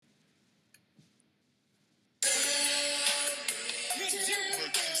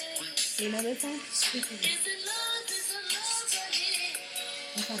Do you know this song? What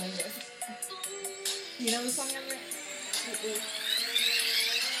song is this? You know the song, Amorette?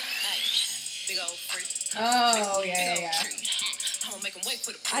 Oh, yeah.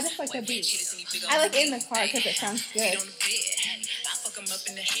 I just like the beat. I like it in the car because it sounds good. Does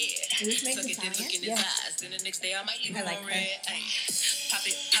this make me sound it? Yeah. I like her. Hey.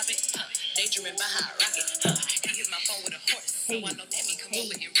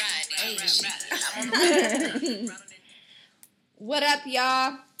 What up,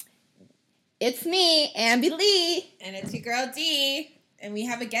 y'all? It's me, Ambi Lee. And it's your girl, D. And we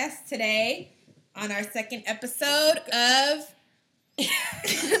have a guest today on our second episode of...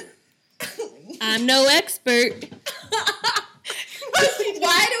 I'm no expert.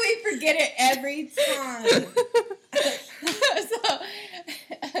 Why do we forget it every time?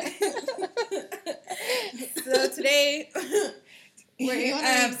 So today, so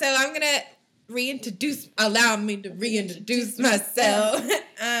I'm gonna allow me to reintroduce myself.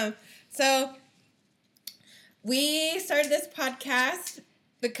 So we started this podcast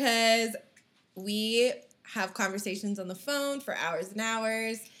because we have conversations on the phone for hours and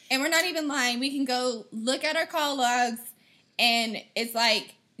hours. And we're not even lying. We can go look at our call logs, and it's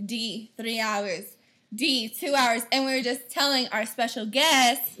like, D, 3 hours. D, 2 hours. And we were just telling our special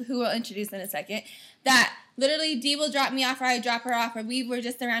guest, who we'll introduce in a second, that literally D will drop me off or I drop her off, or we were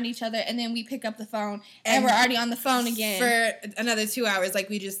just around each other, and then we pick up the phone, and we're already on the phone again. For another 2 hours, like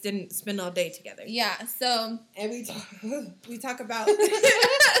we just didn't spend all day together. Yeah, so... And we talk about...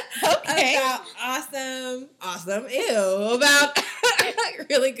 Okay. About awesome, about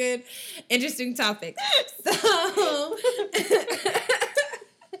really good, interesting topics. So...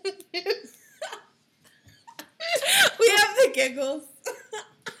 we have the giggles.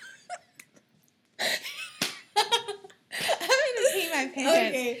 I'm gonna pee my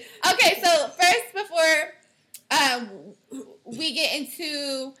pants. Okay, so first, before we get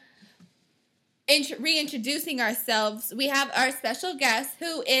into reintroducing ourselves, we have our special guest,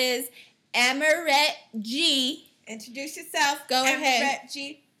 who is Amorette G. Introduce yourself. Go ahead. Amorette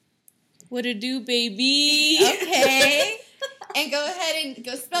G. What it do, baby? Okay. And go ahead and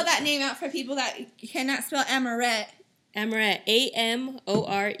go spell that name out for people that cannot spell Amorette. Amorette.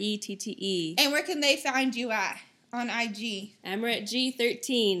 Amorette. And where can they find you at? On IG. Amorette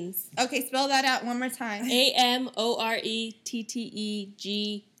G13s. Okay, spell that out one more time.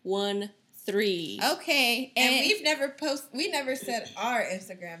 AMORETTEG13. Okay. And we never said our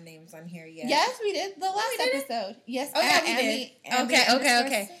Instagram names on here yet. Yes, we did. The last episode. Yes. Oh, yeah, we did.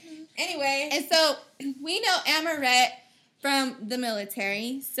 Okay. Anyway. And so, we know Amorette from the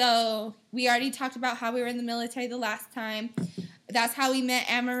military. So, we already talked about how we were in the military the last time. That's how we met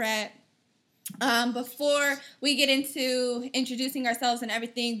Amorette. Before we get into introducing ourselves and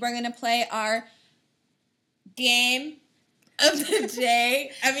everything, we're going to play our game of the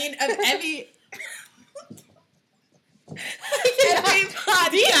day. I mean, of every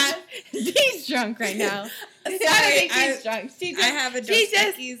podcast. She's drunk right now. Sorry, she's drunk. I have a She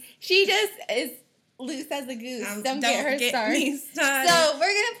just is loose as a goose. Don't get her started. So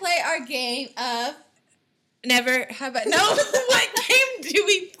we're going to play our game of... Never have a... No, what game do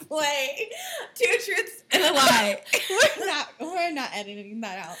we play? 2 truths and a lie. We're not editing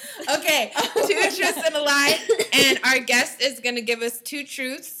that out. Okay, 2 truths and a lie. And our guest is going to give us 2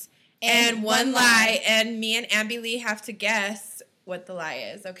 truths and 1 lie. And me and Ambi Lee have to guess what the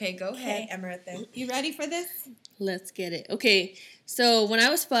lie is. Okay, go ahead, Amorette. You ready for this? Let's get it. Okay, so when I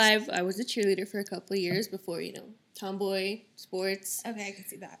was 5, I was a cheerleader for a couple of years before, tomboy, sports. Okay, I can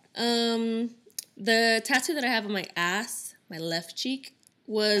see that. The tattoo that I have on my ass, my left cheek,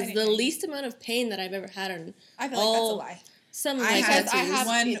 was the least amount of pain that I've ever had on I feel like that's a lie. Some of my tattoos. I have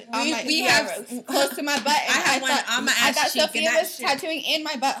one on my close to my butt. I have one on my ass cheek. Sophia was tattooing in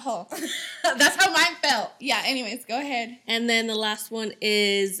my butthole. That's how mine felt. Yeah, anyways, go ahead. And then the last one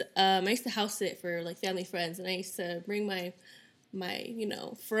is I used to house sit for family friends, and I used to bring my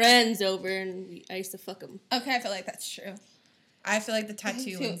friends over, and I used to fuck them. Okay, I feel like that's true. I feel like the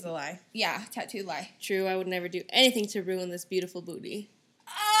tattoo one's a lie. Yeah, tattoo lie. True, I would never do anything to ruin this beautiful booty.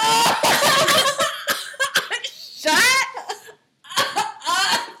 Oh! Shut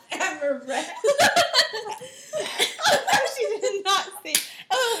up, Amorette. She did not see.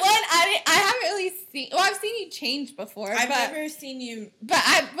 I haven't really seen. Well, I've seen you change before. I've never seen you.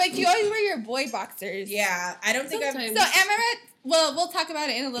 But you always wear your boy boxers. Yeah, I don't think I've. So Amorette, well, we'll talk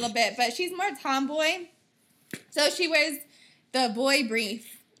about it in a little bit, but she's more tomboy. So she wears the boy brief.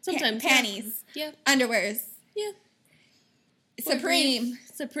 Sometimes panties. Yeah. Underwears. Yeah.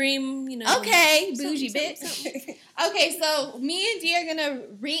 Supreme, you know. Okay, bougie bitch. Okay, so me and Dee are gonna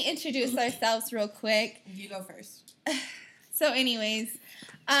reintroduce ourselves real quick. You go first. So, anyways,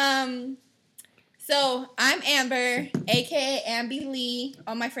 so I'm Amber, aka Ambi Lee.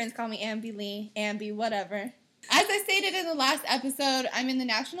 All my friends call me Ambi Lee, Ambi, whatever. As I stated in the last episode, I'm in the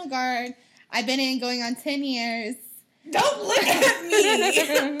National Guard. I've been in going on 10 years. Don't look at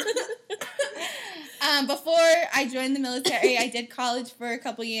me. Before I joined the military, I did college for a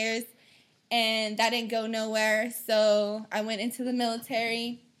couple years, and that didn't go nowhere. So I went into the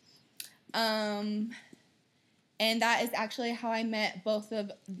military, and that is actually how I met both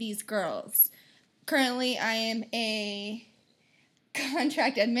of these girls. Currently, I am a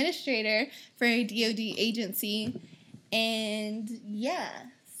contract administrator for a DoD agency, and yes,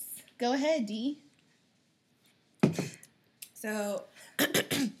 go ahead, Dee. So,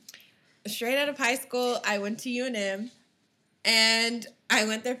 straight out of high school, I went to UNM, and I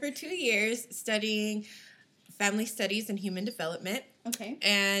went there for 2 years studying family studies and human development. Okay.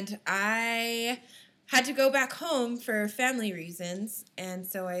 And I had to go back home for family reasons, and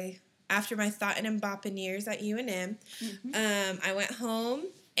so after my thought and bopping years at UNM, I went home,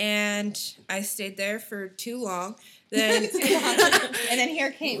 and I stayed there for too long. Then, and then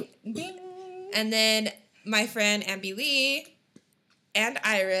here came, ding. And then my friend Ambi Lee and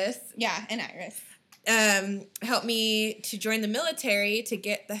Iris. Yeah, and Iris. Helped me to join the military to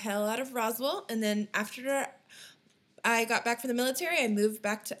get the hell out of Roswell. And then after I got back from the military, I moved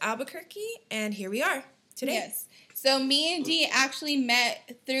back to Albuquerque, and here we are today. Yes. So me and Dee actually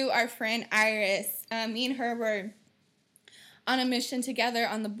met through our friend Iris. Me and her were on a mission together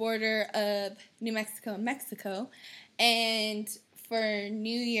on the border of New Mexico and Mexico. And for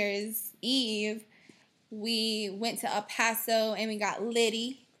New Year's Eve, we went to El Paso and we got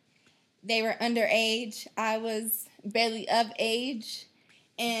litty. They were underage. I was barely of age.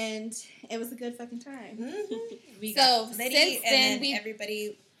 And it was a good fucking time. Mm-hmm. We so got litty, since then,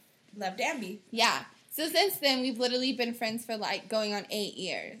 everybody loved Ambi. Yeah. So since then, we've literally been friends for like going on 8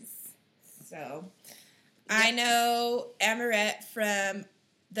 years. So I know Amorette from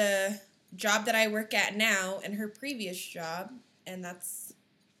the job that I work at now and her previous job. And that's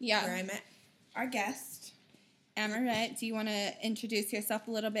where I met our guest. Amorette, do you want to introduce yourself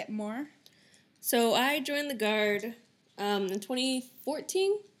a little bit more? So I joined the Guard in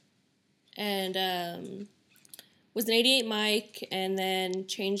 2014 and was an 88 mic and then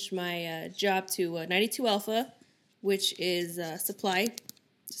changed my job to 92 Alpha, which is supply,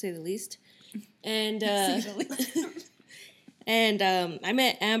 to say the least. And and I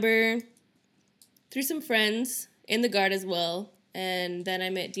met Amber through some friends in the Guard as well. And then I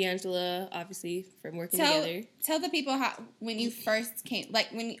met D'Angela, obviously, from working together. Tell the people how when you first came, like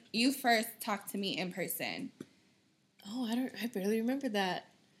when you first talked to me in person. Oh, I barely remember that.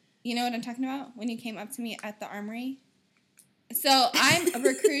 You know what I'm talking about? When you came up to me at the armory. So I'm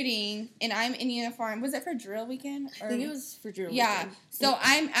recruiting and I'm in uniform. Was it for drill weekend? I think it was for drill weekend. Yeah. So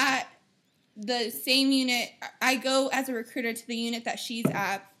I'm at the same unit. I go as a recruiter to the unit that she's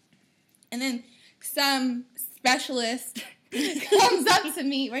at. And then some specialist comes up to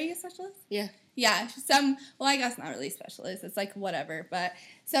me. Were you a specialist? Yeah. Yeah. Well, I guess not really specialist. It's like whatever. But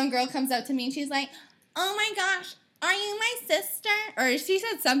some girl comes up to me and she's like, oh my gosh, are you my sister? Or she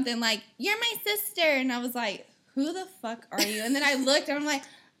said something like, you're my sister. And I was like, who the fuck are you? And then I looked and I'm like,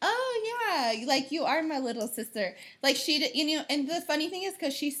 oh yeah, like you are my little sister. Like and the funny thing is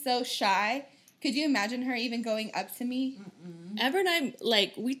because she's so shy. Could you imagine her even going up to me? Mm-mm. Amber and I,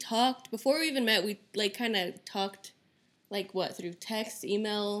 like, we talked, before we even met, we, like, kind of talked, like, what, through text,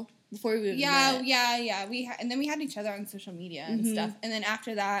 email, before we even met? Yeah. And then we had each other on social media and stuff. And then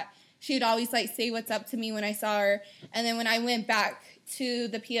after that, she'd always, like, say what's up to me when I saw her. And then when I went back to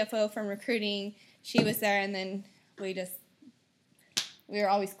the PFO from recruiting, she was there, and then we were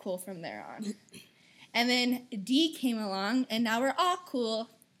always cool from there on. And then Dee came along, and now we're all cool.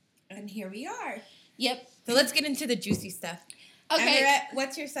 And here we are. Yep. So let's get into the juicy stuff. Okay. Amorette,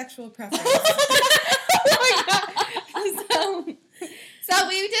 what's your sexual preference? Oh my God. So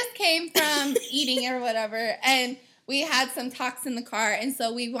we just came from eating or whatever, and we had some talks in the car, and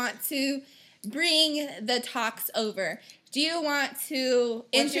so we want to bring the talks over. Do you want to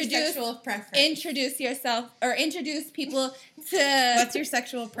introduce yourself or introduce people to what's your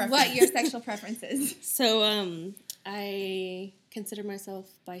sexual preference? What your sexual preference is? So I consider myself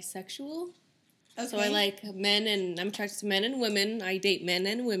bisexual. Okay. So I like men and I'm attracted to men and women. I date men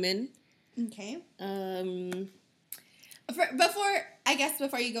and women. Okay.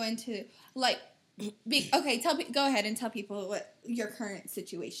 Before you go into like, go ahead and tell people what your current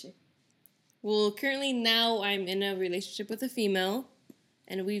situation. Well, currently now I'm in a relationship with a female,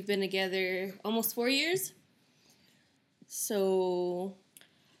 and we've been together almost 4 years. So,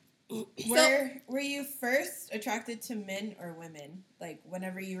 Were you first attracted to men or women? Like,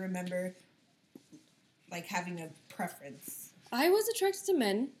 whenever you remember, like, having a preference? I was attracted to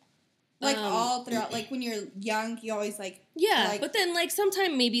men. Like, all throughout, like, when you're young, you always, like... Yeah, like, but then, like,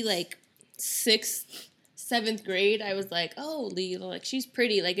 sometime maybe, like, 6th, 7th grade, I was like, oh, like, she's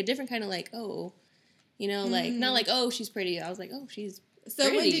pretty. Like, a different kind of, like, oh, you know, like, not like, oh, she's pretty. I was like, oh, she's So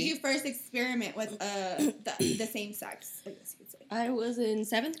pretty. when did you first experiment with the same sex, I guess you could say? I was in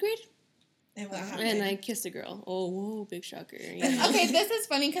 7th grade. And what happened? And I kissed a girl. Oh, whoa, big shocker. Yeah. Okay, this is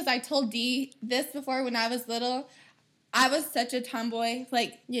funny because I told Dee this before when I was little. I was such a tomboy,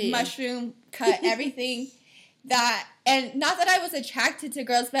 like mushroom cut, everything. And not that I was attracted to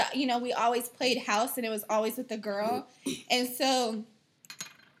girls, but, you know, we always played house and it was always with a girl. And so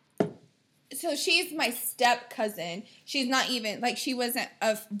she's my step cousin. She's not even, like, she wasn't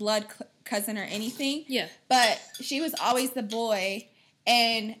a blood cousin or anything. Yeah. But she was always the boy.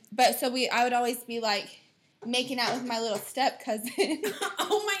 I would always be, like, making out with my little step cousin.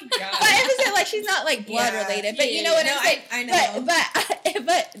 Oh my god! But it wasn't like she's not like blood related. But you know what I'm saying? I know.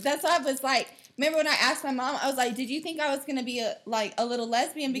 But that's why I was like. Remember when I asked my mom? I was like, "Did you think I was gonna be a little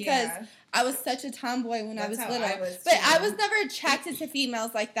lesbian?" Because I was such a tomboy when I was little. I was never attracted to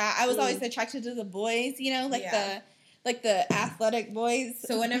females like that. I was always attracted to the boys. You know, like the athletic boys.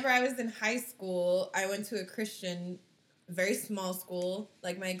 So whenever I was in high school, I went to a Christian. Very small school.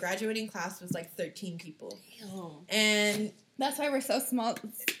 Like, my graduating class was like 13 people. Damn. And that's why we're so small,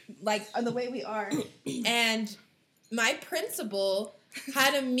 like the way we are. And my principal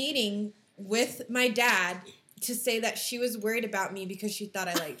had a meeting with my dad to say that she was worried about me because she thought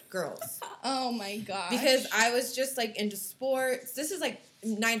I liked girls. Oh my gosh. Because I was just like into sports. This is like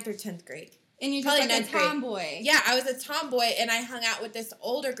 9th or 10th grade. And you're just like a tomboy. Yeah, I was a tomboy, and I hung out with this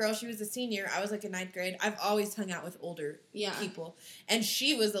older girl. She was a senior. I was like in 9th grade. I've always hung out with older people. And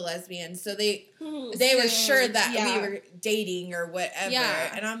she was a lesbian, so they were sure that we were dating or whatever.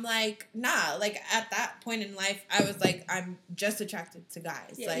 Yeah. And I'm like, nah. Like, at that point in life, I was like, I'm just attracted to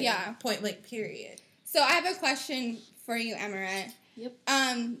guys. Point blank, period. So I have a question for you, Amorette. Yep.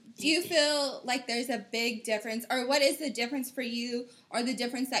 Do you feel like there's a big difference, or what is the difference for you, or the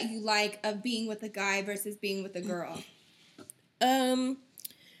difference that you like of being with a guy versus being with a girl?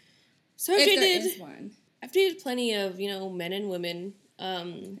 So I've dated plenty of, you know, men and women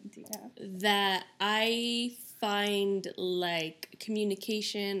that I find, like,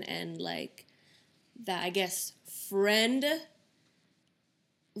 communication and, like, that, I guess, friend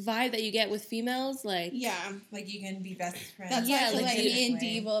vibe that you get with females, like... Yeah, like you can be best friends. That's why I feel like me and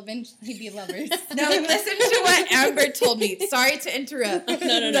Dee will eventually be lovers. No, listen to what Amber told me. Sorry to interrupt. No.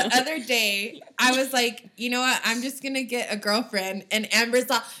 The other day, I was like, you know what? I'm just going to get a girlfriend. And Amber's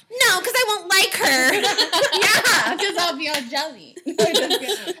like, no, because I won't like her. Yeah, because I'll be all jelly.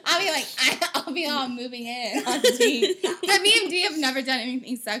 I'll be all moving in on Dee. But me and Dee have never done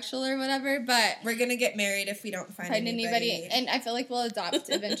anything sexual or whatever, but... We're going to get married if we don't find anybody. And I feel like we'll adopt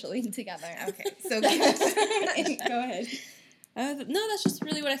eventually together. Okay, so go ahead. No, that's just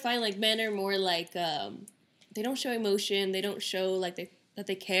really what I find. Like, men are more like, they don't show emotion. They don't show, like, that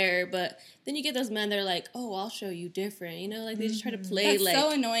they care. But then you get those men that are like, oh, I'll show you different. You know, like, they just try to play. That's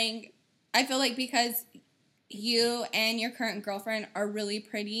so annoying. I feel like because you and your current girlfriend are really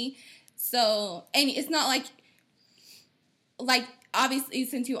pretty. So, and it's not like, obviously,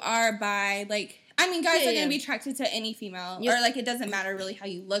 since you are bi, like, I mean, guys are going to be attracted to any female. Yep. Or, like, it doesn't matter really how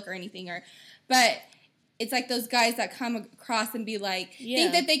you look or anything. But it's like those guys that come across and be like,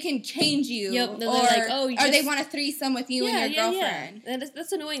 think that they can change you. Yep. Or, like, or they want a threesome with you and your girlfriend. And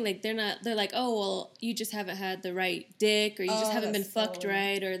that's annoying. Like, they're like, oh, well, you just haven't had the right dick, or you just haven't been fucked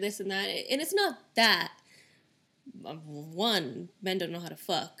right, or this and that. And it's not that. One, men don't know how to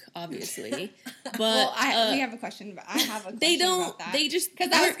fuck, obviously. But well, we have a question. I have a question about that. They just...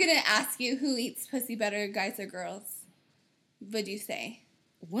 Because I was going to ask you who eats pussy better, guys or girls. Would you say?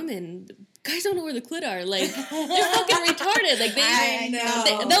 Women. Guys don't know where the clit are. Like, they're fucking retarded. Like,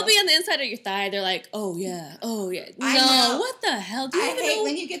 they'll be on the inside of your thigh. They're like, oh, yeah. No, what the hell? I hate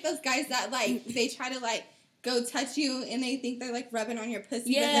when you get those guys that, like, they try to, like, go touch you and they think they're like rubbing on your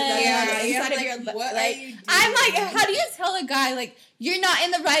pussy. Inside of your what like, are you doing? I'm like, how do you tell a guy like you're not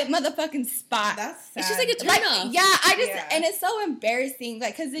in the right motherfucking spot? That's sad. It's just like a turn off. Yeah, and it's so embarrassing,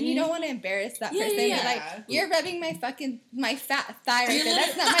 like, because then you don't want to embarrass that person. Yeah. You're like, you're rubbing my fat thigh right there.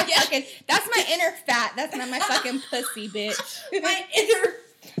 That's not my fucking. That's my inner fat. That's not my fucking pussy, bitch. My inner.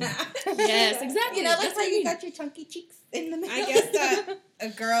 Yes, exactly. You know, like how you got your chunky cheeks in the middle. I guess that a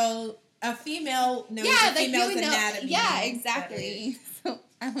girl a female knows yeah, a like female's you would know. anatomy. Yeah, exactly. So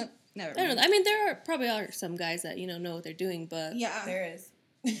I would never. I don't know. I mean, there probably are some guys that know what they're doing, but Yeah, There is.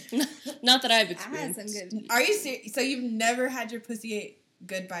 not that I've I had experienced. some good. Are you serious? So you've never had your pussy ate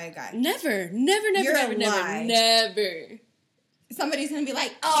good by a guy? Never. You're a lie. Never. Somebody's gonna be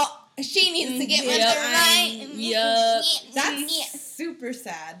like, "Oh, she needs to get with Yep. her right." Yup. That's super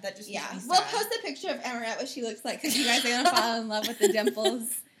sad. That just yeah. makes me We'll sad. post a picture of Amorette what she looks like because you guys are gonna fall in love with the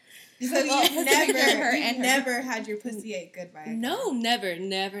dimples. So Well, you've post a picture of her you've and her. never had your pussy ate good by a guy? No, never.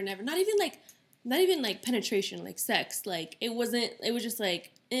 Not even like penetration, like sex. Like it was just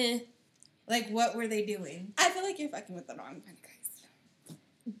like, eh. Like, what were they doing? I feel like you're fucking with the wrong kind of guys.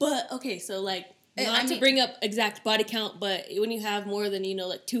 But okay, so like not I to mean- bring up exact body count, but when you have more than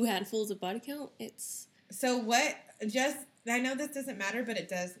like 2 handfuls of body count, it's So what? I know this doesn't matter, but it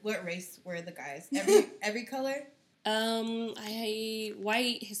does. What race were the guys? Every color? I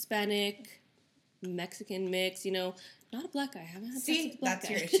white, Hispanic, Mexican mix. Not a black guy. I haven't had sex See, with a black that's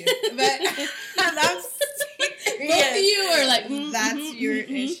guy. your issue. But that's Both of you are like, that's your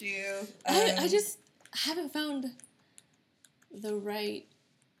issue. I just haven't found the right.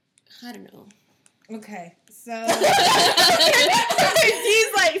 I don't know. Okay, so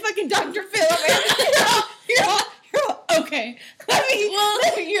He's like fucking Dr. Phil. You're all okay.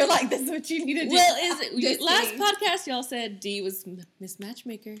 You're like, this is what you need to do. Well, Just last kidding. podcast y'all said D was Miss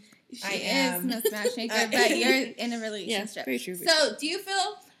Matchmaker. She I is am. Miss Matchmaker, but you're in a relationship. Yeah, very true. So, do you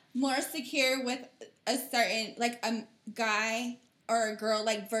feel more secure with a certain, like, a guy or a girl,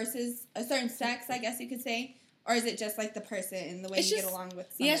 like, versus a certain sex, I guess you could say? Or is it just, like, the person and the way you get along with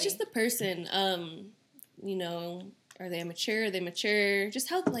somebody? Yeah, it's just the person. Are they immature? Are they mature? Just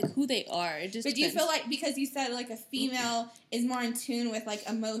how, like, who they are. It just But do you depends. feel like, because you said, like, a female is more in tune with, like,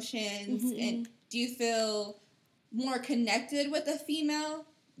 emotions, and do you feel more connected with a female?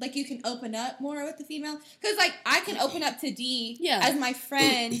 Like, you can open up more with the female? Because, like, I can open up to D as my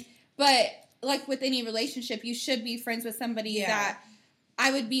friend, but, like, with any relationship, you should be friends with somebody that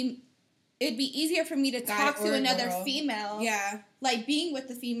it'd be easier for me to talk to another female. Yeah. Like, being with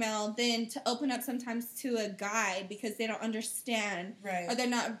the female than to open up sometimes to a guy because they don't understand. Right. Or they're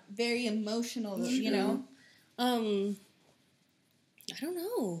not very emotional, I don't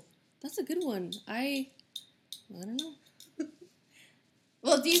know. That's a good one. I don't know.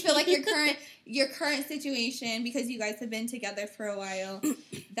 Well, do you feel like your current situation, because you guys have been together for a while,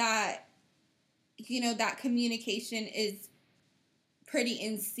 that that communication is pretty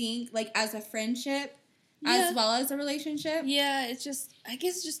in sync, like as a friendship, as well as a relationship? Yeah, I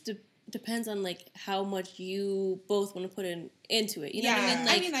guess it just depends on like how much you both want to put into it. You know what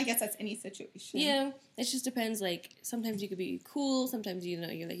I mean? Like, I guess that's any situation. Yeah, it just depends. Like sometimes you could be cool. Sometimes you're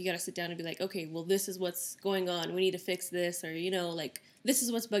like you gotta sit down and be like, okay, well this is what's going on. We need to fix this, or like this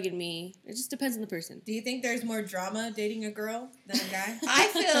is what's bugging me. It just depends on the person. Do you think there's more drama dating a girl than a guy? I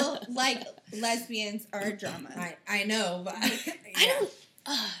feel like lesbians are drama. I know, but I don't.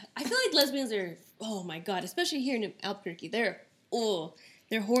 I feel like lesbians are. Oh my god, especially here in Albuquerque, they're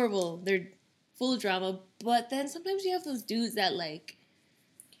horrible. They're full of drama. But then sometimes you have those dudes that like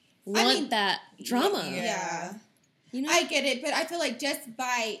want that drama. Yeah. You know? I get it, but I feel like just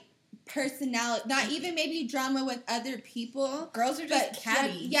by personality, not even maybe drama with other people. Girls are just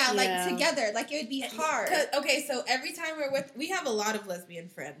catty. Like together. Like it would be hard. Okay, so every time we have a lot of lesbian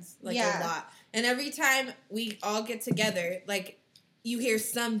friends, like a lot. And every time we all get together, like you hear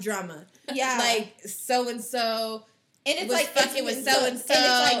some drama. Yeah. Like so and so. And it's was like fucking with so and so.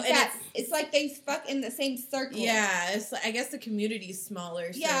 It's like they fuck in the same circle. Yeah, it's like, I guess the community's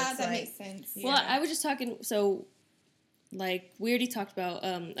smaller. So yeah, that makes sense. Well, I was just talking. So, like we already talked about,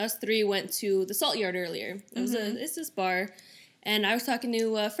 us three went to the Salt Yard earlier. It's this bar, and I was talking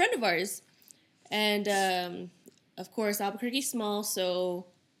to a friend of ours, and of course Albuquerque's small, so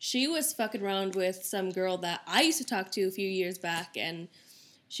she was fucking around with some girl that I used to talk to a few years back, and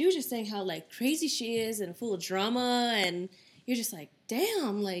she was just saying how, like, crazy she is and full of drama, and you're just like,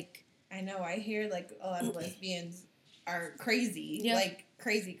 damn, like... I know, I hear, like, a lot of lesbians are crazy. Yeah. Like,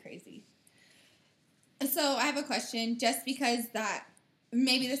 crazy. So, I have a question, just because that...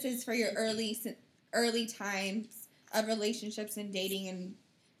 Maybe this is for your early times of relationships and dating and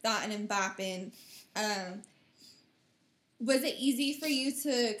thought and bopping. Was it easy for you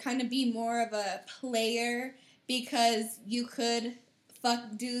to kind of be more of a player because you could...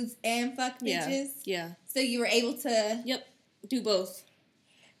 fuck dudes and fuck bitches? Yeah. So you were able to... Yep. Do both.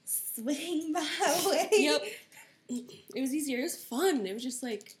 Swing my way. Yep. It was easier. It was fun. It was just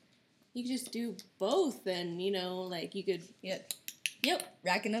like, you could just do both and, like you could... Yep.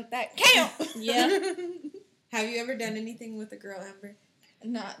 Racking up that count. Yeah. Have you ever done anything with a girl, Amber?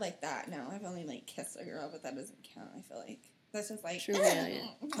 Not like that. No, I've only like kissed a girl, but that doesn't count. I feel like that's just like. True. Yeah. I mean,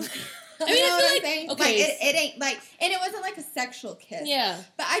 I feel like saying? okay, Like it ain't like, and it wasn't like a sexual kiss. Yeah.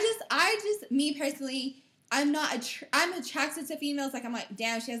 But I just, me personally, I'm not. I'm attracted to females. Like I'm like,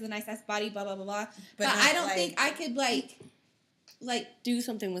 damn, she has a nice ass body. Blah blah blah blah. But I don't think I could like do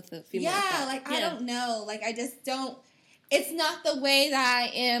something with the female. Yeah, like I don't know. Like I just don't. It's not the way that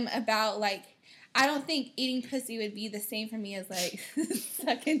I am about like. I don't think eating pussy would be the same for me as like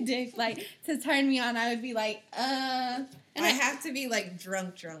sucking dick. Like to turn me on, I would be like, And I have to be like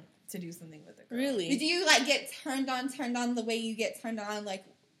drunk to do something with a girl. Really? Do you like get turned on the way you get turned on like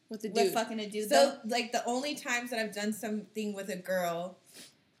with the dude? With fucking a dude? So like the only times that I've done something with a girl,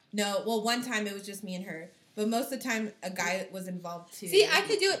 one time it was just me and her. But most of the time, a guy was involved too. See, I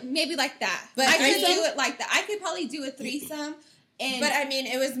could do it maybe like that. But I could do it like that. I could probably do a threesome. But I mean,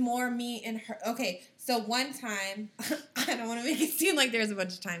 it was more me and her. Okay, so one time, I don't want to make it seem like there's a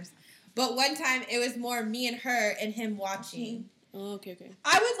bunch of times, but one time it was more me and her and him watching. Oh, okay.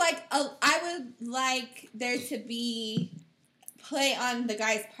 I would like there to be play on the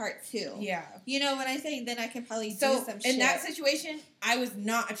guy's part too. Yeah. You know what I'm saying? Then I could probably do some shit. In that situation, I was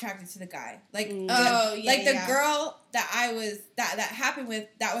not attracted to the guy. Like, the girl that I was that happened with,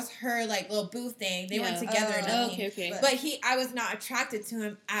 that was her like little boo thing. They went together and everything. Okay. But I was not attracted to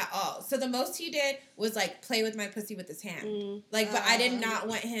him at all. So the most he did was like play with my pussy with his hand. But I did not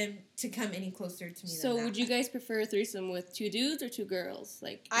want him to come any closer to me. So would you guys prefer a threesome with 2 dudes or 2 girls?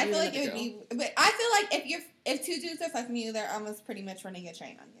 Like I feel like it would be, but I feel like if 2 dudes are fucking you, they're almost pretty much running a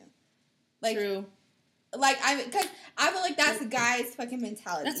train on you. Like, true. Like because I feel like that's a guy's fucking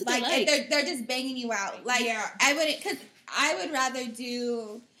mentality. That's what like they're just banging you out. Like I wouldn't, because I would rather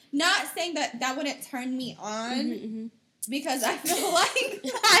do. Not saying that wouldn't turn me on, because I feel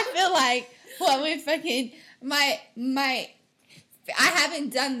like what with fucking my I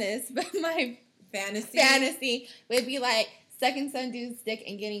haven't done this, but my fantasy would be like sucking some dude's dick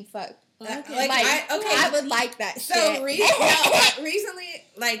and getting fucked. Okay. I would like that so shit. Recently,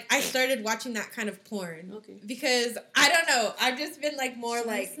 like, I started watching that kind of porn. Okay. Because, I don't know, I've just been, like, more,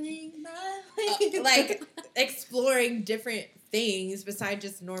 like, like, exploring different things besides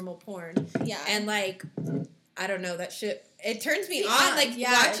just normal porn. Yeah. And, like, I don't know, that shit, it turns me on, like,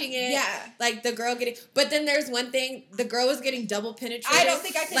 watching it. Yeah. Like, the girl getting, but then there's one thing, the girl was getting double penetrated. I don't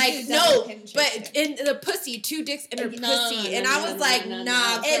think I could do double penetration. But in the pussy, 2 dicks in her pussy. And I was like,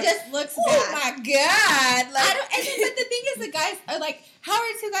 nah. It just looks bad. Oh my God. Like, but the thing is, the guys are like, how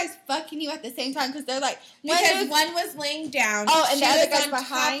are 2 guys fucking you at the same time? Because they're like, because one was laying down. Oh, and she the other was guy's on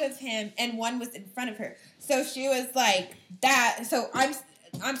behind? top of him, and one was in front of her. So she was like that. So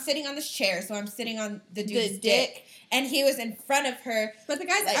I'm sitting on this chair, so I'm sitting on the dude's dick. And he was in front of her. But the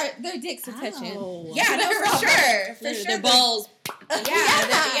guys, their dicks are touching. Yeah, no, for sure. For sure. Their balls.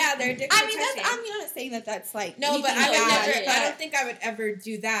 Yeah, their dicks are touching. I'm not saying that that's like. No, but I would never, I don't think I would ever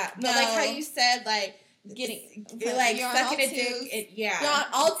do that. But like how you said, like, getting, like, you're sucking a twos. dick. You're on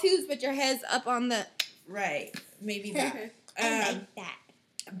all 2s, but your head's up on the. Right. Maybe that. I like that.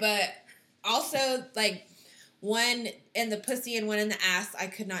 But also, like, one in the pussy and one in the ass, I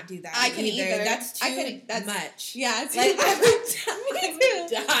could not do that. I couldn't either. That's too much. Yeah, it's like, I would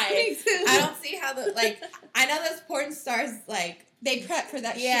die. Me too. I don't see how I know those porn stars, like, they prep for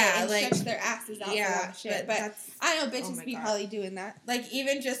that shit and stretch their asses out for that shit. But I know bitches be probably doing that. Like,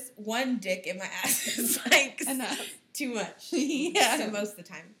 even just one dick in my ass is, like, enough. Too much. Yeah. So most of the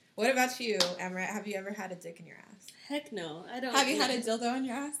time. What about you, Amorette? Have you ever had a dick in your ass? Heck no, I don't. Have you had a dildo in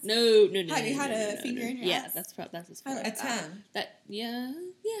your ass? No. Have you had a finger in your ass? Yeah, that's as far. A tongue. Yeah.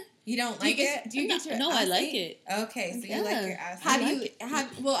 You don't like it? Do you get your No, ass I like ate? it. Okay, so you like your ass.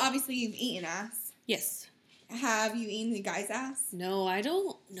 Well, obviously you've eaten ass. Yes. Have you eaten the guy's ass? No, I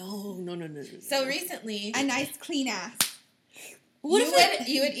don't. No. So recently, a nice clean ass. What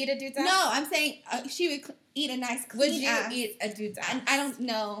you would eat a dude's ass? No, I'm saying she would eat a nice clean ass. Would you eat a dude's ass? I don't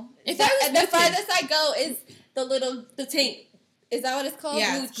know. If the farthest I go is the taint. Is that what it's called?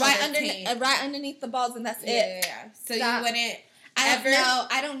 Yeah, right underneath the balls, and that's it. Yeah. So you wouldn't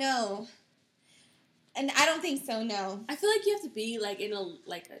I don't know. And I don't think so, no. I feel like you have to be, like, in a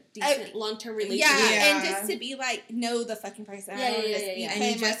decent long-term relationship. Yeah, and just to be, like, know the fucking person. Yeah. And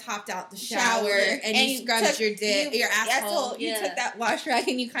you just hopped out the shower, and you scrubbed your dick, your asshole. You took that wash rag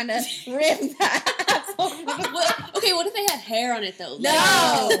and you kind of rimmed that asshole. Okay, what if they had hair on it, though?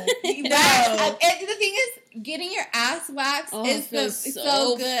 No. And the thing is, getting your ass waxed is so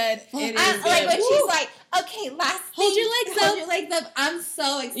so good. It is like good. when she's like, okay, last Hold thing, your legs hold up. your legs up. I'm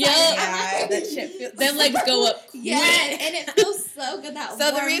so excited. Yeah, that shit feels. Them legs go up. Yes, and it feels so good. That So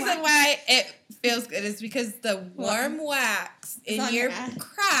the warm reason wax. why it feels good is because the warm wax It's in on your your ass.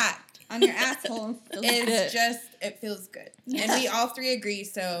 crack on your asshole feels good. is just, it feels good. And we all three agree,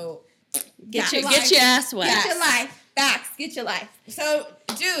 so Get Yeah. your ass waxed. Get your life. Facts. Get your life. So,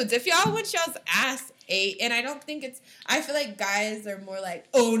 dudes, if y'all want y'all's ass ate, and I don't think it's, I feel like guys are more like,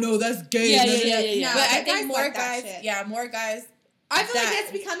 oh no, that's gay. Yeah, no, yeah, no, yeah, no. yeah, yeah. But I But think guys more like that guys, shit. more guys, I feel that- like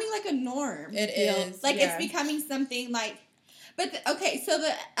it's becoming like a norm. it Yeah. is. Like yeah. it's becoming something like, but okay. So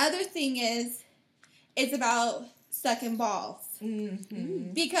the other thing is, it's about sucking balls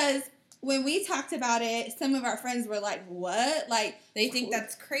Mhm. because when we talked about it, some of our friends were like, "What?" Like They think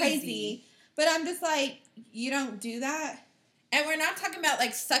that's crazy. But I'm just like, you don't do that. And we're not talking about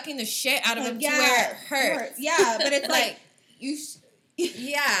like sucking the shit out of them Like, to where it hurts. Yeah, but it's like Like, you.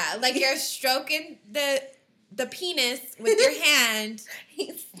 yeah, like you're stroking the penis with your hand,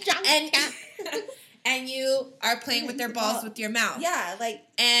 and and you are playing with their balls with your mouth. Yeah, like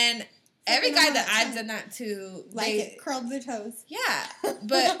And every Something guy on that that I've tongue. done that to, like they, it curled their toes. yeah.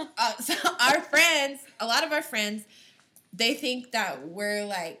 But so our friends, a lot of our friends, they think that we're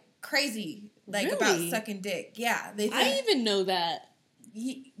like crazy, like about Really? sucking dick. Yeah, they I think, even know that.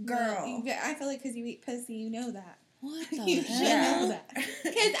 girl. I feel like because you eat pussy, you know that. What the You should hell? know that.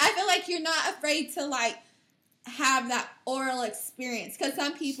 Because I feel like you're not afraid to like have that oral experience. Because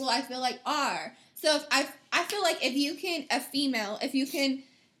some people I feel like are. So if I feel like if you can, a female, if you can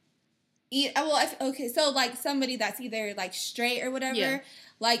eat, okay, so like somebody that's either like straight or whatever, Yeah.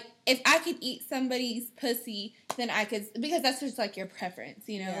 like if I could eat somebody's pussy, then I could, because that's just like your preference,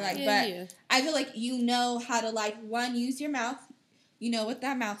 you know, Yeah. like, Yeah, but yeah. I feel like you know how to like, one, use your mouth, you know what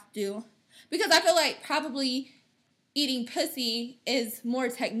that mouth do, because I feel like probably eating pussy is more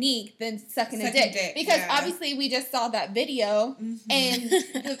technique than sucking a dick. Because yeah. obviously we just saw that video Mhm. and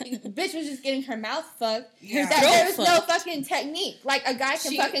the bitch was just getting her mouth fucked. Yeah. That Girl there was no fucked. fucking technique. Like a guy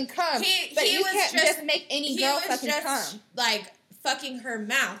can She- fucking come, but he you was can't just make any he girl was fucking just come. like fucking her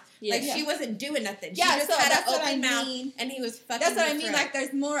mouth. Yeah. Like Yeah. she wasn't doing nothing. Yeah, She just so had that's an what I open mouth, mean. and he was fucking. That's what her I mean. throat. Like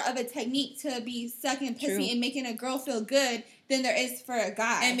there's more of a technique to be sucking pussy True. and making a girl feel good than there is for a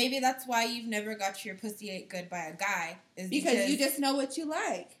guy. And maybe that's why you've never got your pussy ate good by a guy, is because you just know what you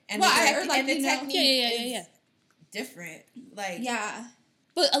like. and well, the, or like and the you know, technique Yeah. is different. Like yeah.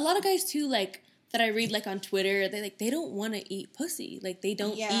 But a lot of guys too, like that I read like on Twitter, they don't want to eat pussy. Like they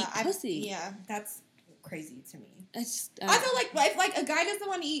don't eat pussy. Yeah. that's crazy to me. It's just, I feel like if like a guy doesn't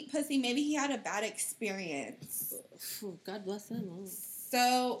want to eat pussy, maybe he had a bad experience. God bless them. Oh.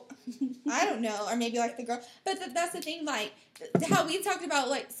 So I don't know, or maybe like the girl. But that's the thing, like how we talked about.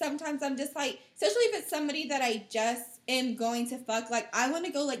 Like sometimes I'm just like, especially if it's somebody that I just am going to fuck. Like I want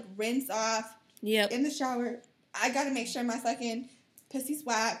to go like rinse off Yep. in the shower. I gotta make sure my fucking pussy's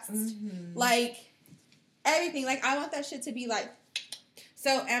waxed. mhm. Like everything. Like I want that shit to be like.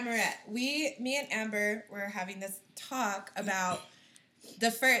 So Amorette, me and Amber were having this talk about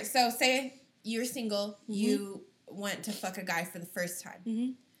the first. So say you're single, you went to fuck a guy for the first time.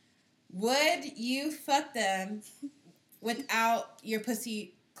 Mm-hmm. Would you fuck them without your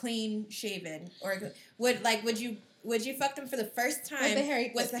pussy clean shaven, or would you fuck them for the first time With a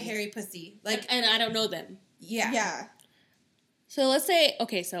hairy with a pussy. hairy pussy? Like And I don't know them. yeah. Yeah. So let's say,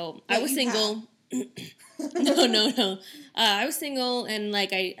 okay, so I What was you single. No. I was single, and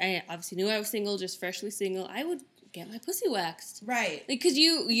like I obviously knew I was single, just freshly single. I would get my pussy waxed, Right. like, cause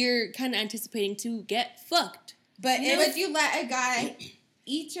you're kind of anticipating to get fucked. But And if would you let a guy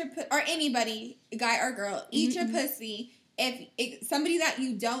eat your or anybody, guy or girl, eat your pussy if somebody that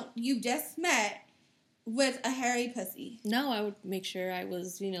you just met with a hairy pussy? No, I would make sure I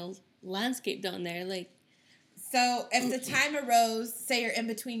was landscaped on there, like. so if the time arose, say you're in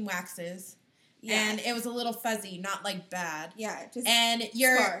between waxes, Yeah. and it was a little fuzzy, not like bad. Yeah, just And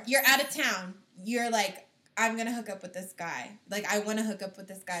you're sparse. out of town. You're like, I'm gonna hook up with this guy. Like, I want to hook up with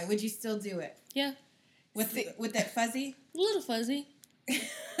this guy. Would you still do it? Yeah, With that fuzzy? a little fuzzy.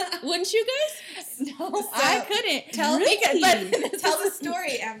 Wouldn't you guys? no, I couldn't Tell Really? but tell the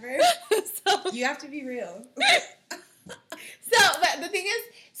story, Amber. so You have to be real. but the thing is,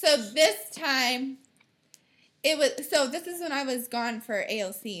 so this time it was this is when I was gone for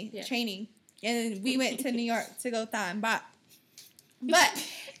ALC training, and we went to New York to go thaw and bop. But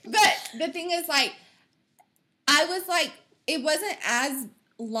the thing is, like, I was like, it wasn't as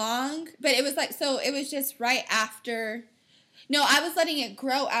long, but it was like, so it was just right after. No, I was letting it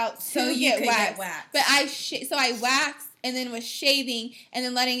grow out So to you get could waxed. get waxed. But I waxed, and then was shaving and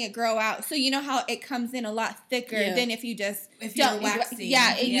then letting it grow out. So you know how it comes in a lot thicker than if you just don't waxing.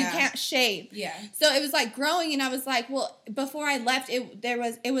 Yeah, and you can't shave. Yeah. So it was like growing, and I was like, well, before I left,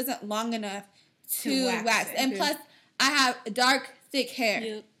 it wasn't long enough to wax. And plus, I have dark, thick hair.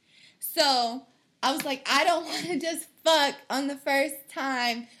 Yep. So I was like, I don't want to just fuck on the first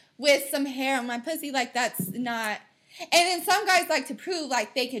time with some hair on my pussy. Like, that's not. And then some guys like to prove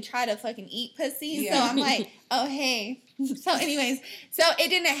like they could try to fucking eat pussy. Yeah. So I'm like, oh, hey. So anyways, so it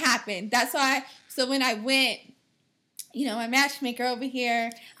didn't happen. That's why. So when I went, you know, my matchmaker over here,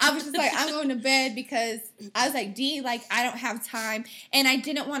 I was just like, I'm going to bed because I was like, D, like, I don't have time. And I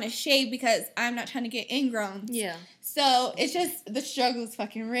didn't want to shave because I'm not trying to get ingrowns. Yeah. So it's just, the struggle is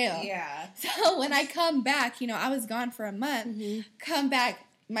fucking real. Yeah. So when I come back, you know, I was gone for a month. Mm-hmm. Come back,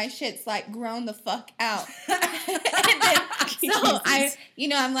 my shit's like grown the fuck out. And then, so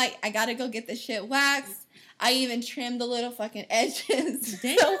I'm like, I gotta go get the shit waxed. I even trimmed the little fucking edges.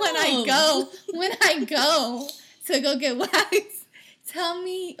 Damn. So when I go to go get waxed, tell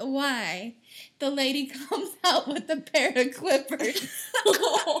me why the lady comes out with a pair of clippers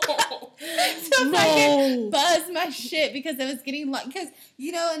to fucking buzz my shit because it was getting long. Because,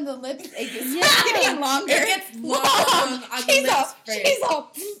 you know, in the lips, it gets getting longer. It gets long on the lips. She's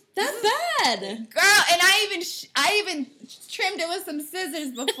all, that's bad. Girl, and I even trimmed it with some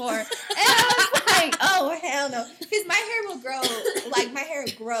scissors before. And I was like, oh, hell no. Because my hair will grow, like, my hair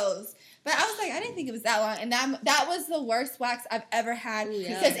grows. But I was like, I didn't think it was that long. And that was the worst wax I've ever had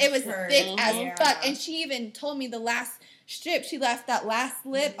because it was thick as fuck. And she even told me the last strip, she left that last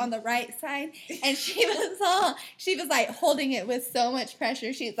lip on the right side. And she was like holding it with so much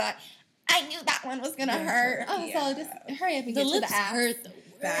pressure. She's like, I knew that one was going to hurt. I was all, just hurry up and get to the ass. Hurt the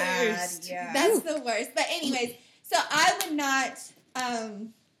worst. Yeah. That's the worst. But anyways, so I would not...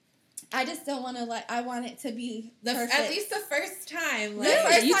 I just don't want to, I want it to be at least the first time. Like, the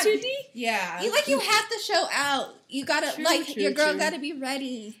first you time, 2D? Yeah. You have to show out. You gotta, your girl gotta be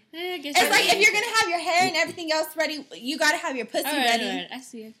ready. I guess it's like, if you're gonna have your hair and everything else ready, you gotta have your pussy ready. All right. I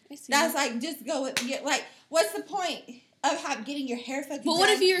see it. That's like, just go with, what's the point of getting your hair fucking But what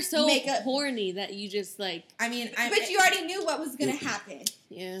if you're so horny that you just, like... but you already knew what was gonna happen.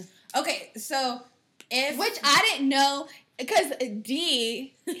 Yeah. Okay, so which I didn't know... Because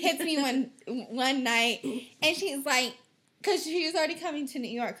D hits me one night, and she's like, because she was already coming to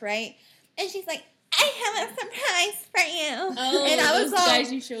New York, right? And she's like, I have a surprise for you. Oh, and I was like,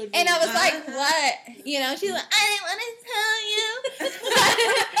 guys you showed me. And I was like, what? You know, she's like, I didn't want to tell you.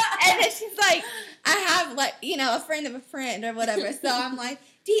 And then she's like, I have a friend of a friend or whatever. So I'm like,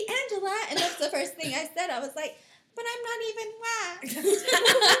 D'Angela, and that's the first thing I said. I was like, but I'm not even waxed.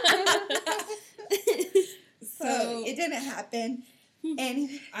 So it didn't happen. And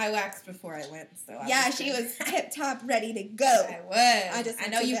I waxed before I went. So she was tip top, ready to go. I was. I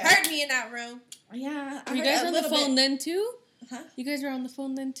know you heard me in that room. Yeah. Were you guys on the phone then too? Huh? You guys were on the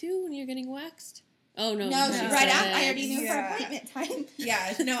phone then too when you're getting waxed? Oh no. No, right after. I already knew her appointment time.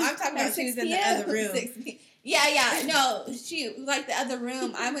 Yeah. No, I'm talking about she was in the other room. Yeah. No, she like the other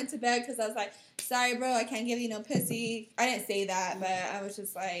room. I went to bed because I was like, sorry, bro, I can't give you no pussy. I didn't say that, but I was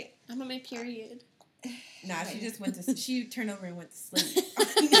just like, I'm on my period. Nah, she just she turned over and went to sleep.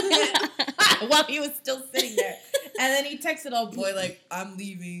 While he was still sitting there. And then he texted old boy like, I'm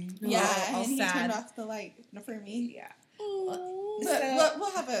leaving. Yeah, all and sad. He turned off the light for me. Yeah. But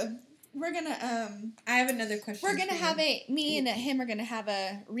we'll have we're gonna, I have another question. We're gonna have me and him are gonna have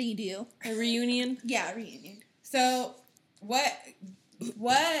a redo. A reunion? Yeah, a reunion. So, what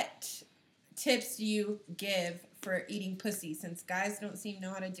tips do you give for eating pussy since guys don't seem to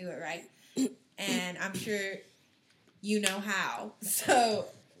know how to do it right? And I'm sure you know how. So,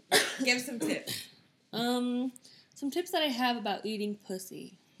 give some tips. Some tips that I have about eating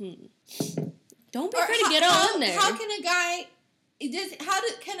pussy. Don't be afraid to get on there. How can a guy...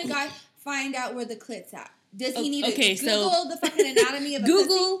 can a guy find out where the clit's at? Does he need to Google the fucking anatomy of a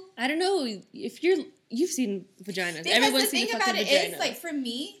pussy? I don't know. If you've seen vaginas. Because everyone's seen the thing about it is, like, for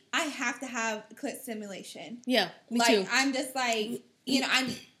me, I have to have clit stimulation. Yeah, me too. I'm just like,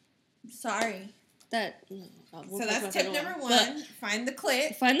 I'm sorry. So that's tip number one. But find the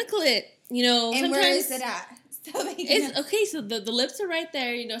clit. Find the clit. And where is it at? So the lips are right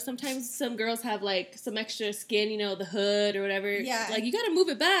there. Sometimes some girls have like some extra skin, the hood or whatever. Yeah. Like you gotta move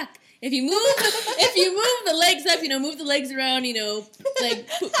it back. If you move the legs up, move the legs around, like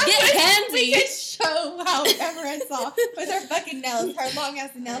get handsy. We could show how Amorette saw with her fucking nails, her long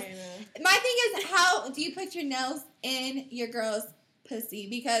ass nails. My thing is, how do you put your nails in your girl's pussy?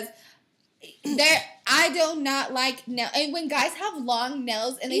 Because I do not like nails. And when guys have long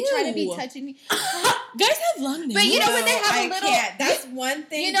nails and they try to be touching me. Guys have long nails. But you know when they have a little. Can't. That's one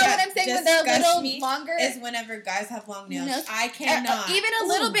thing. You know what I'm saying? When they're a little longer. Is whenever guys have long nails. I cannot. Even a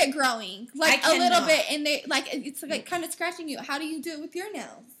little bit growing. Like a little bit. And they like it's like kind of scratching you. How do you do it with your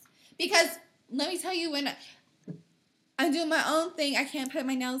nails? Because let me tell you, when I'm doing my own thing, I can't put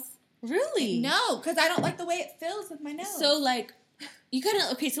my nails. Really? No, because I don't like the way it feels with my nails. So like. You kind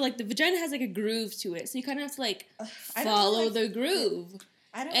of, okay, so, like, the vagina has, like, a groove to it. So you kind of have to, like, follow the groove.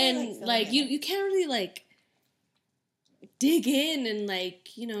 I don't and, really like, you can't really, like, dig in and,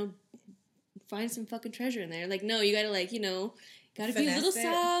 like, you know, find some fucking treasure in there. Like, no, you gotta, like, you know, gotta be a little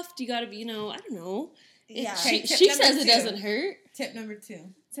soft. You gotta be, you know, I don't know. Yeah. She says it doesn't hurt. Tip number 2.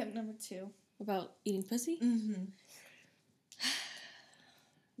 Tip number 2. About eating pussy? Mm-hmm.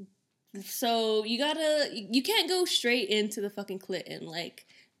 So you can't go straight into the fucking clit and like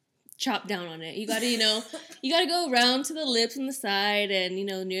chop down on it. You gotta, you know, you gotta go around to the lips and the side and, you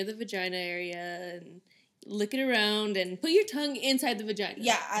know, near the vagina area and lick it around and put your tongue inside the vagina.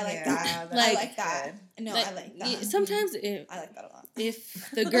 Yeah, I like that. I like that. No, I like that. Sometimes I like that a lot.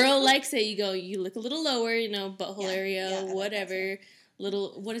 If the girl likes it, you lick a little lower, you know, butthole area, whatever.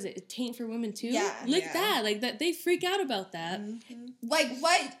 Little, what is it? A taint for women too? Yeah. Lick that. Like that, they freak out about that. Mm-hmm. Like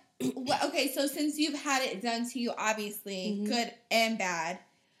what? Okay, so since you've had it done to you, obviously, good and bad,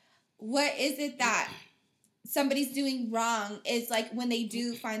 what is it that somebody's doing wrong is like when they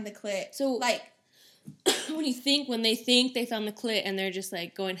do find the clit? So, like, when they think they found the clit and they're just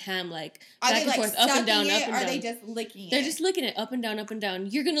like going ham, like back and forth, up and down, up and down. Are they just licking it? They're just licking it up and down, up and down.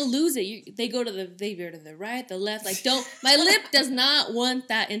 You're gonna lose it. They go to the right, the left. Like, don't. My lip does not want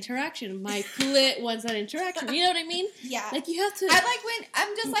that interaction. My clit wants that interaction. You know what I mean? Yeah. Like you have to. I like when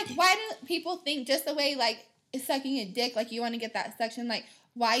I'm just like, why do people think just the way like sucking a dick, like you want to get that suction, like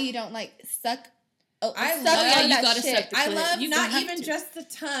why you don't like suck. Oh, I love that you gotta shit. suck the clit. I love you not even just the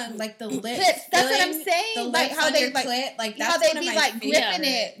tongue, like the lips. That's what I'm saying. The like lips how on they your like, clit, like that's how they one of be my like gripping favorites.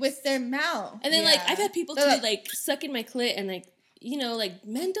 it with their mouth. And then like I've had people too Like, like sucking my clit and like, you know, like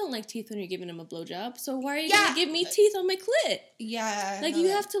men don't like teeth when you're giving them a blowjob. So why are you gonna give me teeth on my clit? Yeah. Like you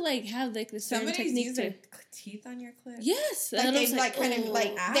have to like have like this certain technique to teeth on your clit. Yes. Like and they like kind of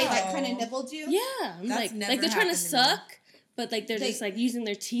like they like kind of nibbled you. Yeah. I'm like they're trying to suck. But, like, they're just, like, using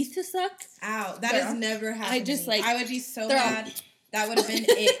their teeth to suck. Ow. That has never happened. I just, like... I would be so mad. That would have been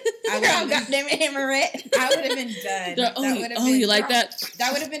it. I would have been... Amorette. I would have been done. You like that?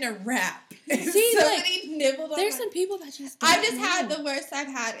 That would have been a wrap. See, somebody nibbled on there's some people that just... I've just had... The worst I've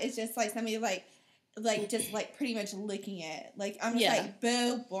had is just, like, somebody, like just, like, pretty much licking it. Like, I'm just like,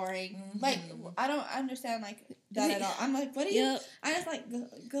 boo, boring. Mm-hmm. Like, I don't understand, like, that at all. I'm like, what do you... I just, like,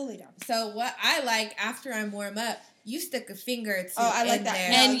 go lay down. So, what I like, after I warm up, you stick a finger or two I like that.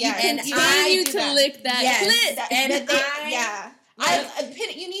 there. And you continue to lick that clit.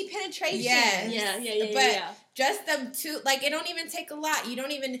 You need penetration. Yes. Yeah. But just them two, like, it don't even take a lot. You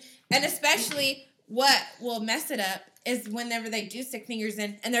don't even... And especially... What will mess it up is whenever they do stick fingers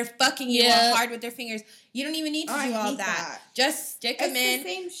in and they're fucking you all hard with their fingers. You don't even need to do all that. Just stick them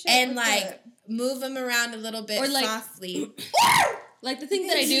in and like move them around a little bit softly. Like the thing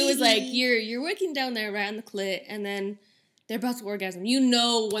that I do is like you're working down there right on the clit and then they're about to orgasm. You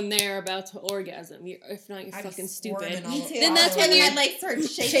know when they're about to orgasm. If not, you're fucking stupid. Me too. Then that's when you like start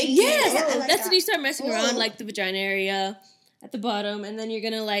shaking. Yes, that's when you start messing around like the vagina area. At the bottom, and then you're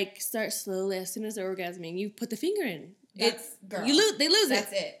gonna like start slowly. As soon as they're orgasming, you put the finger in. They lose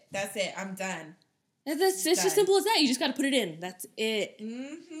it. That's it. I'm done. It's as simple as that. You just gotta put it in. That's it.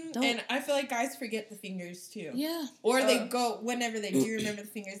 Mm-hmm. And I feel like guys forget the fingers too. Yeah. Or they go whenever they do remember the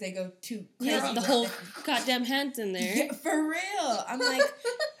fingers, they go too crazy. Yeah, the whole goddamn hands in there. Yeah, for real.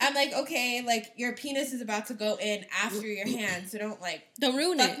 I'm like, okay, like your penis is about to go in after your hand, so don't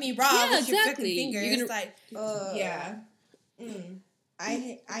ruin it. Fuck me raw with your fucking fingers. You're gonna, yeah.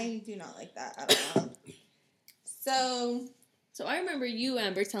 I do not like that at all. So I remember you,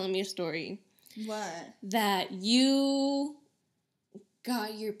 Amber, telling me a story. What? That you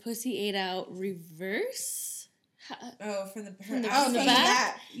got your pussy ate out reverse. From the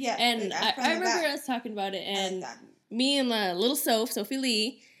back. Yeah. And I remember us talking about it, and me and little Sophie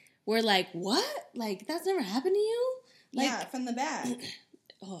Lee were like, "What? Like that's never happened to you?" Like, yeah, from the back.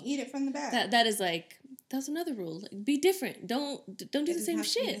 Eat it from the back. That is like. That's another rule. Like, be different. Don't do the same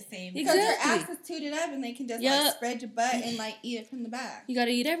shit. Because your ass is tooted up and they can just like spread your butt and like eat it from the back. You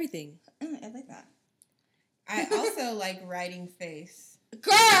gotta eat everything. I like that. I also like riding face.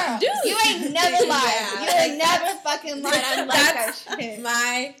 Girl, dude, you ain't never lied. You ain't never fucking lied. I like that shit.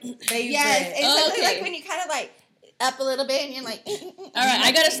 My favorite. Yes, it's like when you kind of like up a little bit and you're like. All right,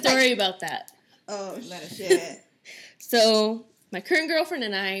 I got a story about that. Oh, that is shit. So my current girlfriend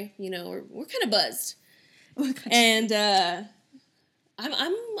and I, you know, we're kind of buzzed. And I'm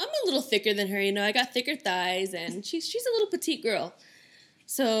a little thicker than her, you know. I got thicker thighs, and she's a little petite girl.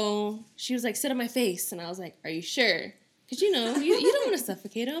 So she was like, sit on my face, and I was like, are you sure? Because, you know, you don't want to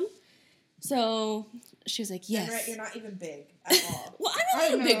suffocate him. So she was like, yes. Amorette, you're not even big at all. Well,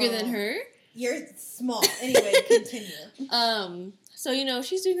 I'm not bigger than her. You're small. Anyway, continue. So, you know,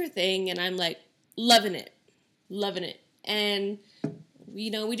 she's doing her thing, and I'm like, loving it. And,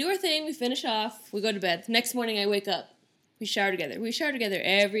 you know, we do our thing, we finish off, we go to bed. The next morning I wake up, we shower together. We shower together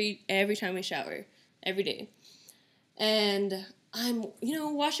every time we shower, every day. And I'm, you know,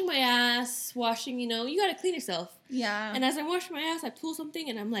 washing my ass, you know, you gotta clean yourself. Yeah. And as I'm washing my ass, I pull something,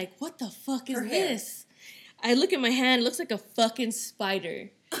 and I'm like, what the fuck is this? I look at my hand, it looks like a fucking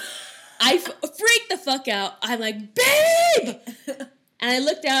spider. I freak the fuck out. I'm like, babe! And I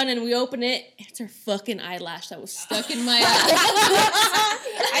look down and we open it. It's her fucking eyelash that was stuck in my eye.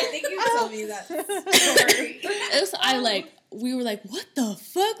 I think you told me that story. We were like, what the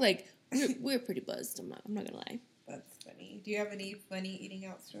fuck? Like, we were pretty buzzed. I'm not gonna lie. That's funny. Do you have any funny eating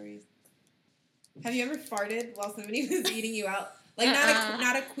out stories? Have you ever farted while somebody was eating you out? Like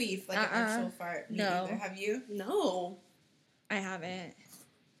not a queef, like an actual fart. Me No. either. Have you? No. I haven't.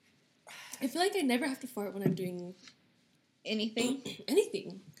 I feel like I never have to fart when I'm doing Anything?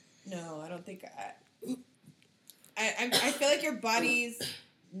 anything. No, I don't think I feel like your body's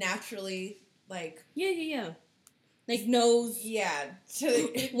naturally like Yeah. Like knows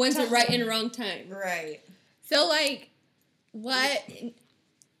when's the right and wrong time. Right. So, like, what...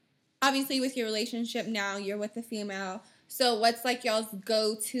 Obviously, with your relationship now, you're with a female. So, what's, like, y'all's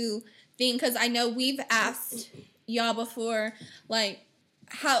go-to thing? Because I know we've asked y'all before, like,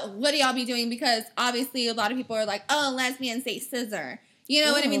 what do y'all be doing? Because, obviously, a lot of people are like, oh, lesbians say scissor. You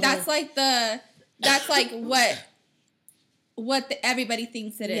know what I mean? That's, like, what everybody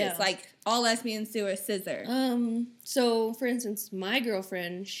thinks it is. Like, all lesbians do a scissor. So, for instance, my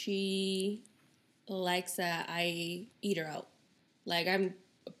girlfriend, she likes that I eat her out. Like, I'm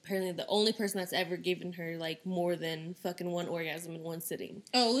apparently the only person that's ever given her, like, more than fucking one orgasm in one sitting.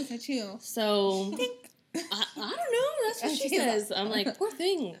 Oh, look at you. So, I don't know. That's what she says. I'm like, poor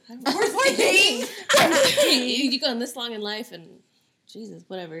thing. Poor thing. You gone this long in life, and Jesus,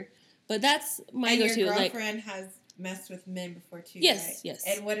 whatever. But that's my go-to. And your girlfriend has messed with men before, too, yes, right? Yes.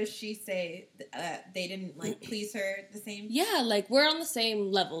 And what does she say? They didn't, like, please her the same? Yeah, like, we're on the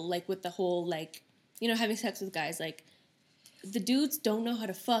same level, like, with the whole, like, you know, having sex with guys. Like, the dudes don't know how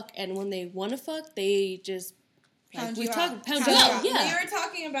to fuck, and when they want to fuck, they just pound you you out. Yeah. Yeah. We were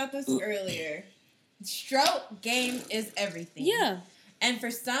talking about this earlier. Stroke game is everything. Yeah. And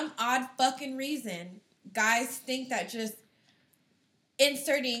for some odd fucking reason, guys think that just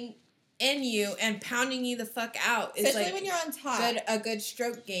inserting in you and pounding you the fuck out is especially like when you're on top. a good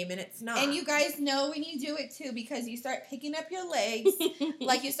stroke game, and it's not. And you guys know when you do it too, because you start picking up your legs,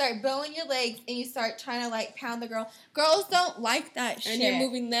 like you start bowing your legs, and you start trying to like pound the girl. Girls don't like that shit. And you're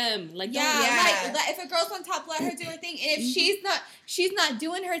moving them, like like if a girl's on top, let her do her thing, and if she's not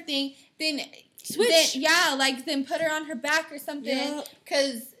doing her thing, then switch. Then put her on her back or something,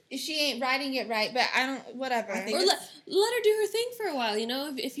 because she ain't riding it right. But I don't, whatever. Or let her do her thing for a while, you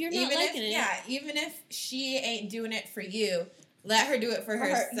know, if you're not liking it. Yeah, even if she ain't doing it for you, let her do it for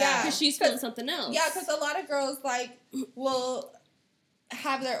herself. Yeah, because she's feeling something else. Yeah, because a lot of girls, like, will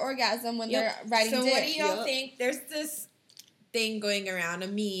have their orgasm when they're riding dick. So what do y'all think? There's this thing going around, a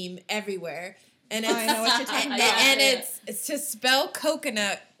meme everywhere. And it's, I know what you're talking about. And it's to spell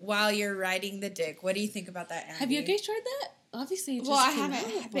coconut while you're riding the dick. What do you think about that, Andy? Have you guys tried that? Obviously, it just I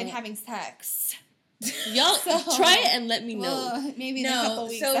haven't been having sex. Y'all try it and let me know. Well, maybe in a couple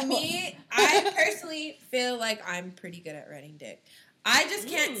weeks. So I personally feel like I'm pretty good at riding dick. I just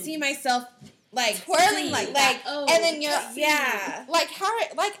can't see myself like twirling like that. And then you're like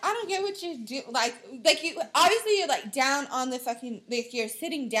I don't get what you do. Like you obviously you're like down on the fucking, like you're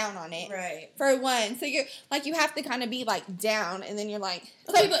sitting down on it, right? For one, so you're like you have to kind of be like down, and then you're like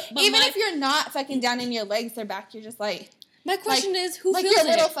okay, but even if you're not fucking down and your legs are back, you're just like. My question is, who like feels your it?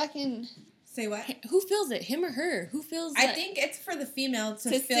 Little fucking. Say what? Who feels it? Him or her? Who feels? I think it's for the female to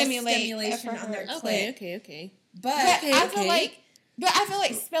feel stimulation on their clit. Okay. But I feel like. But I feel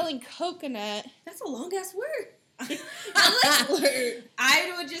like spelling coconut. That's a long ass word.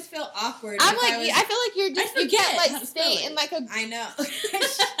 I would just feel awkward. I feel like you're just you can't like stay in like a. I know.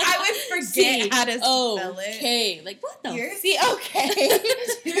 I would forget how to spell it. Okay, like what the? Okay.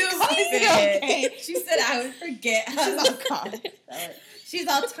 Okay. She said I would forget how to spell it. She's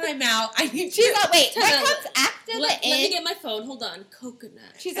all time out. She's all wait. What comes after after the Let me end. get my phone. Hold on. Coconut.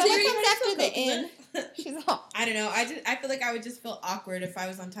 She's Seriously, always comes I after spell the coconut? end. She's all. I don't know. I feel like I would just feel awkward if I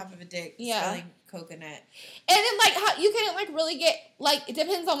was on top of a dick spelling coconut. And then, like, how you couldn't, like, really get, like, it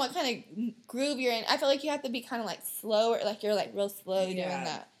depends on what kind of groove you're in. I feel like you have to be kind of, like, slow, or, like, you're, like, real slow doing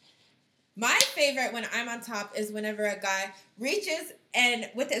that. My favorite when I'm on top is whenever a guy reaches and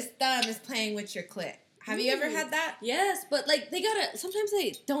with his thumb is playing with your clit. Have you ever had that? Yes, but, like, sometimes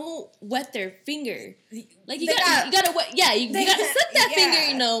they don't wet their finger. Like, you They gotta wet, you gotta suck that yeah.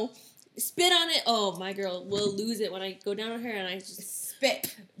 finger, you know. Spit on it. Oh, my girl will lose it when I go down on her and I just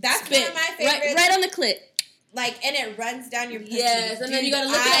spit. That's spit. one of my favorites. Right on the clit. Like, and it runs down your pussy. Yes, and then you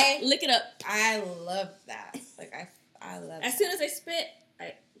gotta lick it up. I love that. Like, I love As soon as I spit,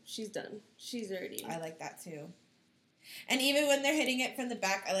 she's done. She's already. I like that too. And even when they're hitting it from the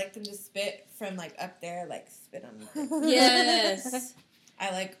back, I like them to spit from, like, up there, like, spit on the Yes.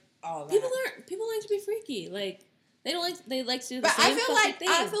 I like all that. People like to be freaky. Like, they like to do the But same thing.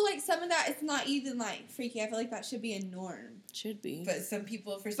 I feel like some of that is not even, like, freaky. I feel like that should be a norm. Should be. But some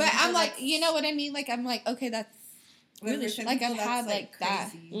people, But I'm like, you know what I mean? Like, I'm like, okay, that's really like, I've had, like,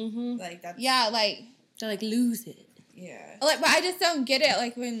 that. Mm-hmm. Like, that's... Yeah, like... To, like, lose it. Yeah. Like, but I just don't get it.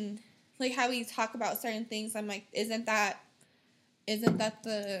 Like, when... Like, how we talk about certain things, I'm like, isn't that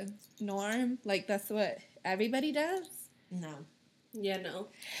the norm? Like, that's what everybody does? No. Yeah, no.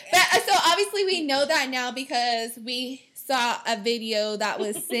 But, so, obviously, we know that now because we saw a video that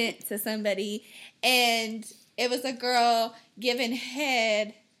was sent to somebody, and it was a girl giving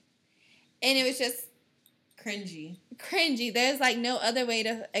head, and it was just cringy. There's, like, no other way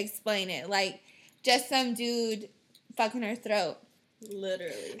to explain it. Like, just some dude fucking her throat.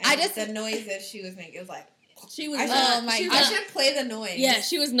 Literally. And the noises she was making, it was like... She was I should play the noise. Yeah,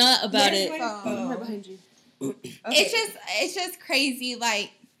 she was not about Where's it. my phone? Right behind you. Okay. It's just crazy.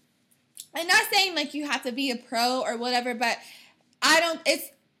 Like, I'm not saying, like, you have to be a pro or whatever, but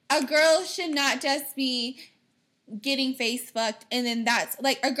a girl should not just be getting face fucked and then that's,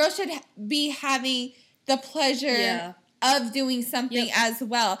 like, a girl should be having the pleasure of doing something as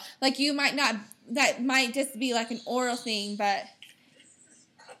well. Like, you might not, that might just be, like, an oral thing, but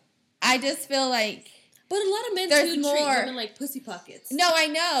I just feel like... But a lot of men treat women like pussy pockets. No, I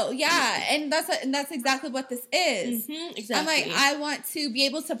know, yeah, and that's exactly what this is. Mm-hmm, exactly. I'm like, I want to be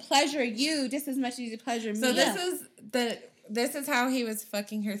able to pleasure you just as much as you pleasure me. So this is how he was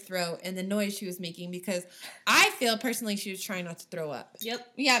fucking her throat and the noise she was making because I feel personally she was trying not to throw up.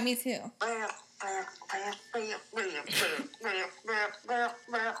 Yep. Yeah, me too.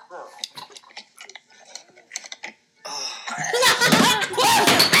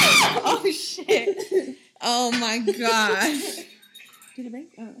 Oh shit. Oh my gosh. Did it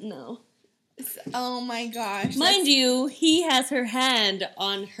break? No. Oh my gosh. Mind you, he has her hand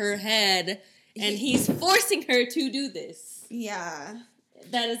on her head and he's forcing her to do this. Yeah.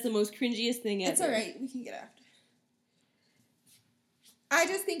 That is the most cringiest thing ever. It's alright. We can get after. I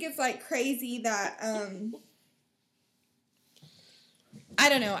just think it's like crazy that I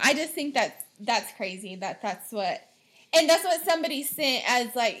don't know. I just think that's crazy that's what somebody sent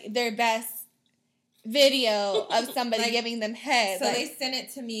as like their best video of somebody like, giving them head. So they sent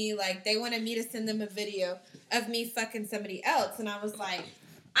it to me like they wanted me to send them a video of me fucking somebody else, and I was like,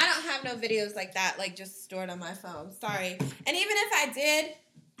 I don't have no videos like that, like just stored on my phone. Sorry. And even if I did,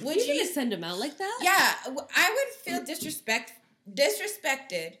 would you just send them out like that? Yeah, I would feel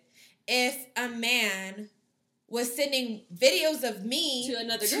disrespected if a man was sending videos of me to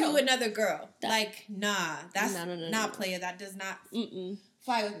another girl. Like, nah, that's not player. That does not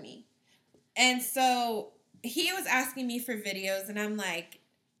fly with me. And so he was asking me for videos, and I'm like,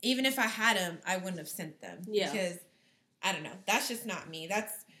 even if I had them, I wouldn't have sent them. Yeah. Because, I don't know, that's just not me.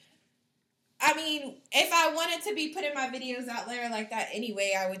 I mean, if I wanted to be putting my videos out there like that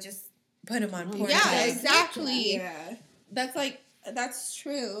anyway, I would just put them on porn. Yeah, exactly. Yeah. That's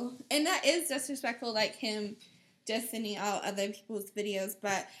true. And that is disrespectful, like him just sending out other people's videos,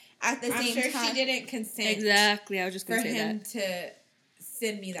 but at the same time... I'm sure she didn't consent. Exactly, I was just going to say that. For him to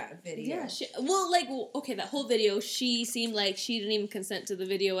send me that video. Yeah, that whole video, she seemed like she didn't even consent to the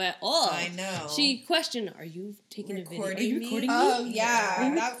video at all. I know. She questioned, are you taking a video? Are you recording me? Oh,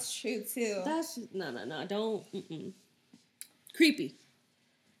 yeah, that's true, too. That's, no, don't, creepy.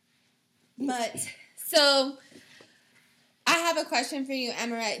 But, so... I have a question for you,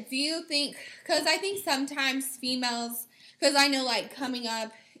 Amorette. Do you think, because I think sometimes females, because I know, like, coming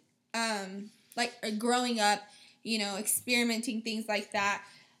up, or growing up, you know, experimenting, things like that,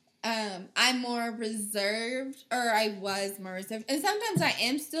 I'm more reserved, or I was more reserved. And sometimes I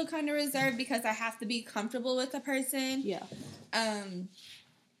am still kind of reserved because I have to be comfortable with a person. Yeah.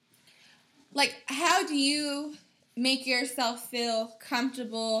 like, how do you make yourself feel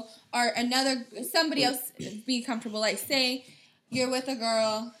comfortable or somebody else be comfortable? Like, say you're with a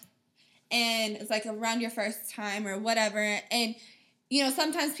girl and it's like around your first time or whatever, and you know,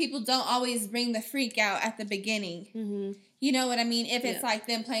 sometimes people don't always bring the freak out at the beginning. Mm-hmm. You know what I mean? If it's like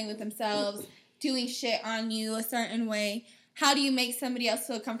them playing with themselves, doing shit on you a certain way, how do you make somebody else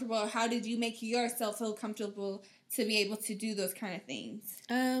feel comfortable, or how did you make yourself feel comfortable to be able to do those kind of things?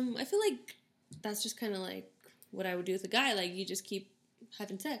 I feel like that's just kind of like what I would do with a guy. Like, you just keep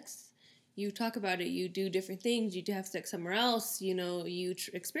having sex. You talk about it. You do different things. You do have sex somewhere else. You know, you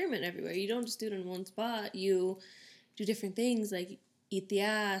experiment everywhere. You don't just do it in one spot. You do different things, like eat the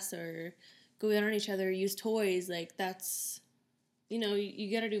ass or go out on each other, use toys. Like, that's, you know,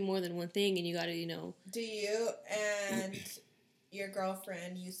 you got to do more than one thing, and you got to, you know. Do you and your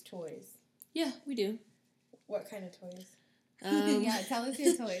girlfriend use toys? Yeah, we do. What kind of toys? Yeah, tell us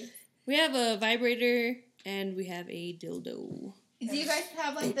your toys. We have a vibrator and we have a dildo. Do you guys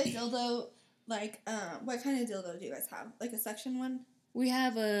have, like, the dildo, like, what kind of dildo do you guys have? Like a suction one? We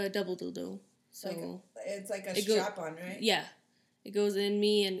have a double dildo. So like it's like a strap-on, right? Yeah. It goes in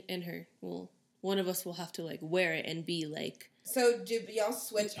me and her. Well, one of us will have to, like, wear it and be, like... So, do y'all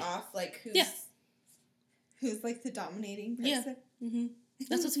switch off? Like, who's like, the dominating person? Yeah. Mm-hmm.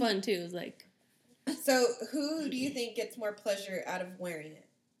 That's what's fun, too. Is like... So, who do you think gets more pleasure out of wearing it?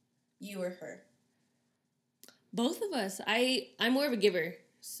 You or her? Both of us. I'm more of a giver,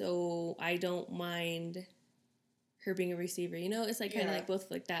 so I don't mind her being a receiver. You know, it's like kind of like both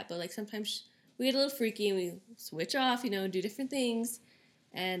like that. But like sometimes we get a little freaky and we switch off. You know, do different things,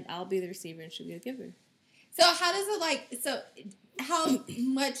 and I'll be the receiver and she'll be the giver. So how does it how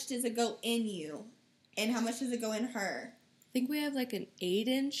much does it go in you, and how much does it go in her? I think we have like an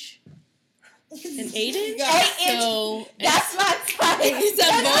 8-inch. An 8-inch? So that's my size. It's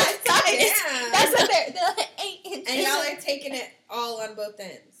on both sides. Yeah. That's what they're like 8 inches. And y'all are taking it all on both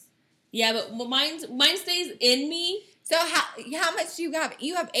ends. Yeah, but mine stays in me. So how much do you have?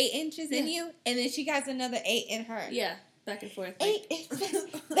 You have 8 inches in you, and then she has another 8 in her. Yeah, back and forth. 8 inches.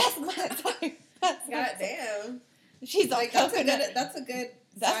 That's my size. God damn. She's all like coconut. That's a good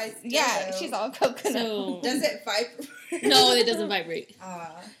size. Yeah, she's all coconut. So, does it vibrate? No, it doesn't vibrate.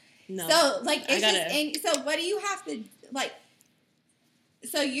 No. So, like, it's just in... So, what do you have to, like...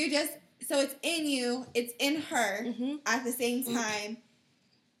 So, So, it's in you, it's in her at the same time,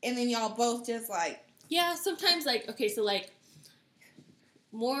 and then y'all both just, like... Yeah, sometimes, like... Okay, so, like...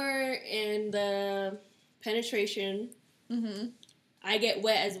 More in the penetration, I get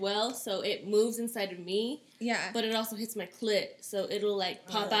wet as well, so it moves inside of me. Yeah. But it also hits my clit, so it'll, like,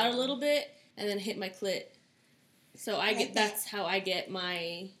 pop out a little bit, and then hit my clit. So, that's how I get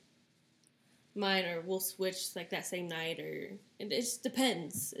mine, or we'll switch like that same night, or it just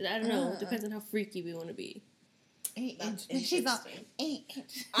depends. I don't know. It depends on how freaky we want to be. 8 inches. She's all 8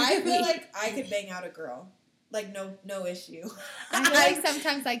 inches. I feel like I could bang out a girl, like no issue. I feel like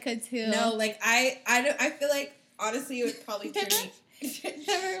sometimes I could too. No, like I feel like honestly it would probably turn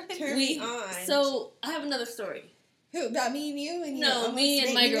me on. So I have another story. Who, about me and you? And no, me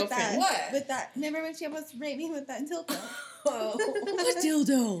and my girlfriend. What? With that? Remember when she almost raped me with that dildo? What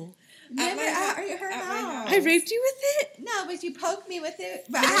dildo? Remember at her house? I raped you with it? No, but you poked me with it.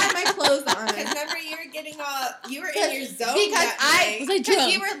 But I had my clothes on. Because remember, you were in your zone. Was I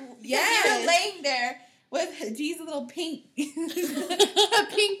drunk? You were laying there with G's little pink, a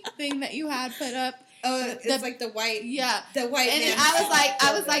pink thing that you had put up. Oh, it's like the white. Yeah, the white. And man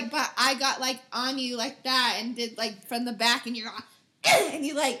I was like, but I got like on you like that and did like from the back, and you're and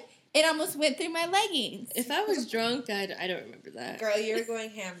you like. It almost went through my leggings. If I was drunk, I don't remember that. Girl, you were going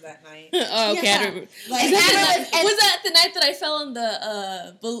ham that night. Oh, okay, yeah. I don't remember. Like, was that the night that I fell on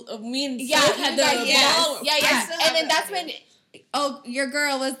the, me and Silk had the ball? Yeah. And then that's when, your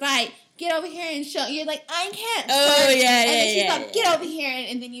girl was like, get over here and show. You're like, I can't. Oh, yeah. And then she's like, get over here.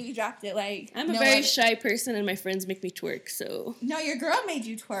 And then you dropped it like. I'm a very shy person and my friends make me twerk, so. No, your girl made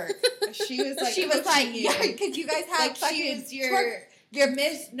you twerk. She was like, yeah, because you guys have like she was your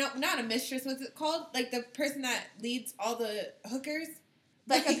not a mistress, what's it called? Like the person that leads all the hookers?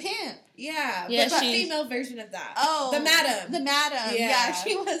 Like a pimp. Yeah, but a female version of that. Oh. The madam. Yeah,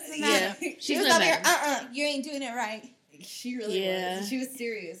 she was the madam. Yeah. She was over here, you ain't doing it right. She really was. She was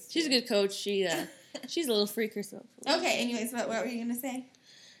serious. She's a good coach. She's a little freak herself. Okay, anyways, what were you going to say?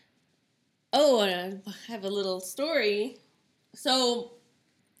 Oh, I have a little story. So,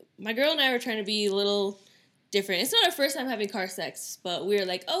 my girl and I were trying to be a little different. It's not our first time having car sex, but we were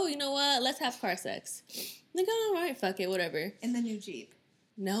like, oh, you know what? Let's have car sex. I'm like, oh, all right, fuck it, whatever. In the new Jeep.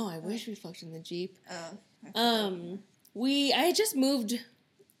 No, I wish we fucked in the Jeep. Oh. I had just moved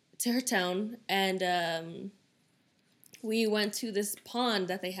to her town, and we went to this pond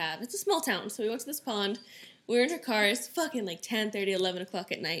that they have. It's a small town, so we went to this pond. We were in her car. It's fucking like 10:30, 11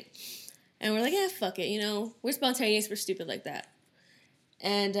 o'clock at night. And we're like, yeah, fuck it, you know. We're spontaneous. We're stupid like that.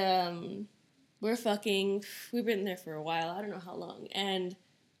 And we've been there for a while. I don't know how long. And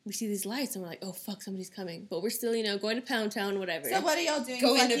we see these lights, and we're like, oh, fuck, somebody's coming. But we're still, you know, going to Pound Town, whatever. So what are y'all doing?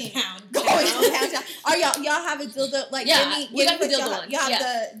 Going to Pound Town. Going to Pound Town. Are y'all have a dildo? Like, yeah, we got the dildo one. You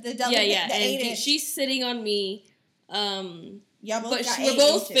have the double, yeah. the 8-inch. She's sitting on me. Y'all both but got we're 8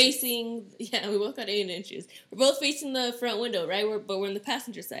 both inches. facing. Yeah, we both got 8 inches. We're both facing the front window, right? But we're on the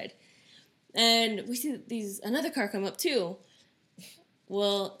passenger side, and we see another car come up too.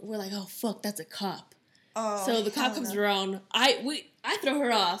 Well, we're like, oh fuck, that's a cop. Oh, so the cop comes around. I throw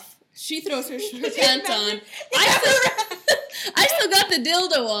her off. She throws her pants on. I still got the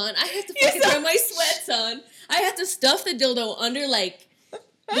dildo on. I have to fucking throw my sweats on. I have to stuff the dildo under like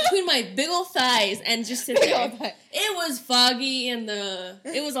between my big old thighs and just sit there. It was foggy and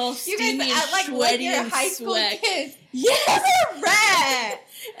it was all steamy and sweaty and high school sweat. Kids. Yes, rat.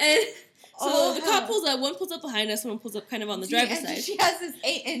 And so the cop pulls up. One pulls up behind us. One pulls up kind of on the driver's side. She has this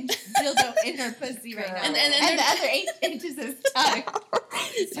 8-inch dildo in her pussy right now, and the other 8 inches is tucked.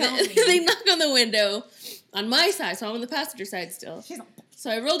 They knock on the window on my side, so I'm on the passenger side still.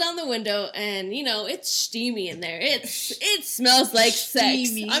 So I roll down the window, and you know it's steamy in there. It smells like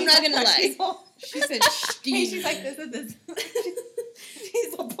sex. I'm not gonna lie. She said steamy. She's like this and this.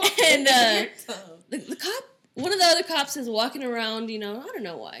 And the cop, one of the other cops is walking around. You know, I don't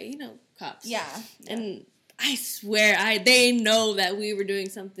know why. You know, cops. Yeah. And I swear, they know that we were doing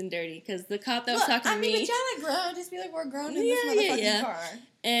something dirty because the cop that was talking to me. But y'all are grown. Just be like, we're grown in this motherfucking car.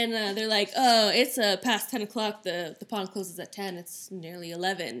 And they're like, oh, it's past 10 o'clock. The pond closes at 10. It's nearly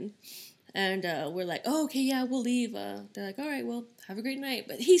 11. And we're like, oh, okay, yeah, we'll leave. They're like, all right, well, have a great night.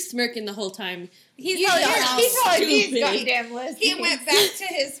 But he's smirking the whole time. He's probably goddamn listening. He went back to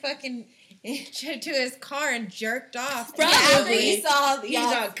his fucking to his car and jerked off. Probably. After he saw He's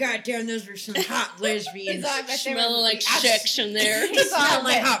like, goddamn, those were some hot lesbians. Smelling like section there. He smelled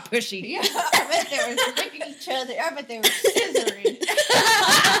like hot pussy. Yeah, I bet they were licking each other. I bet they were scissoring.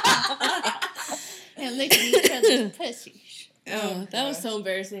 And licking each other's pussy. Oh, that was so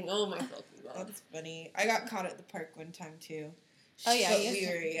embarrassing. Oh my fucking god. That's funny. I got caught at the park one time too. Oh yeah, but we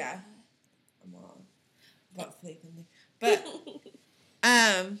were I'm all about sleeping there. But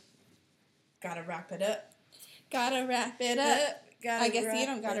gotta wrap it up. Gotta wrap it up. I guess you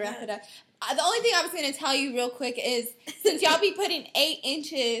don't gotta wrap it up. The only thing I was gonna tell you real quick is since y'all be putting 8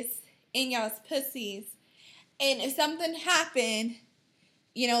 inches in y'all's pussies, and if something happened,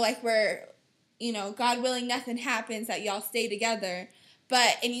 you know, like where, you know, God willing, nothing happens, that y'all stay together,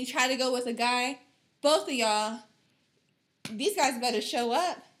 and you try to go with a guy, both of y'all, these guys better show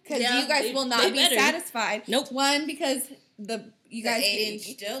up because you guys will not be satisfied. Nope. One, because you guys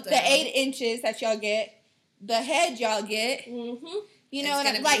 8-inch dildo. the 8 inches that y'all get, the head y'all get. Mm-hmm. You know,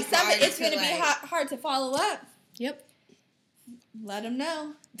 and like something, it's gonna be hard to follow up. Yep. Let them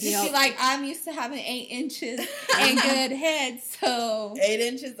know. Just be like, I'm used to having 8 inches and good head, so 8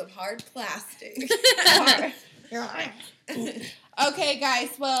 inches of hard plastic. Okay, guys.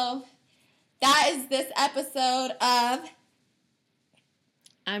 Well, that is this episode of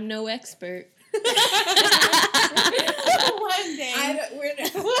I'm no expert. One Day.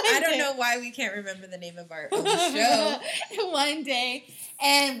 I don't know why we can't remember the name of our own show. One Day.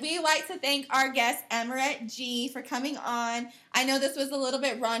 And we like to thank our guest, Amorette G, for coming on. I know this was a little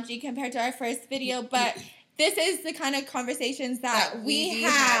bit raunchy compared to our first video, but this is the kind of conversations that we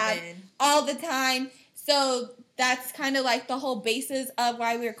have all the time. So that's kind of like the whole basis of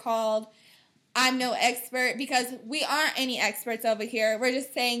why we're called I'm No Expert, because we aren't any experts over here. We're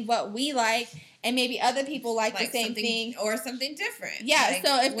just saying what we like, and maybe other people like the same thing. Or something different. Yeah, like,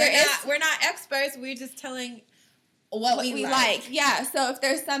 so if we're not experts, we're just telling what we like. Yeah, so if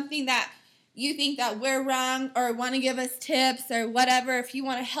there's something that you think that we're wrong or want to give us tips or whatever, if you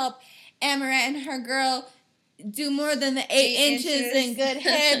want to help Amorette and her girl do more than the 8 inches and good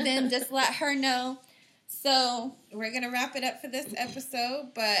head, then just let her know. So we're going to wrap it up for this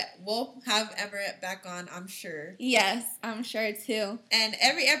episode, but we'll have Amorette back on, I'm sure. Yes, I'm sure too. And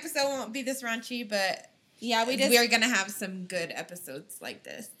every episode won't be this raunchy, but yeah, we're going to have some good episodes like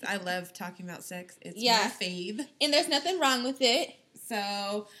this. I love talking about sex. It's my fave. And there's nothing wrong with it.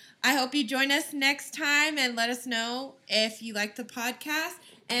 So I hope you join us next time and let us know if you like the podcast.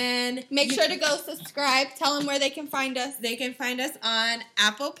 And make sure to go subscribe. Tell them where they can find us. They can find us on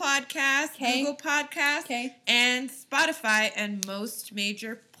Apple Podcasts, Google Podcasts, and Spotify, and most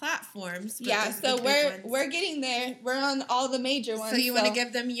major platforms. Yeah, so we're getting there. We're on all the major ones. So you want to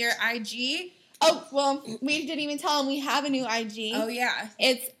give them your IG? Oh, well, we didn't even tell them we have a new IG. Oh, yeah.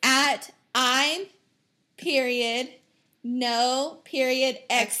 It's at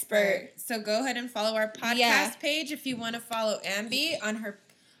expert. So go ahead and follow our podcast page if you want to follow Ambi on her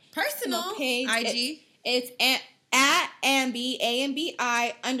personal page. IG. It's at Ambi,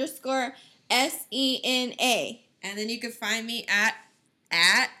 AMBI _SENA. And then you can find me at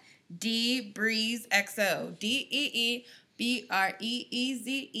DBreezeXO. DEEBreezexO.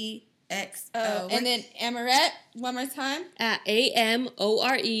 And then Amorette, one more time. At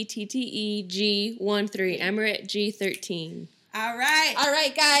AMORETTEG13. Amorette G13. All right. All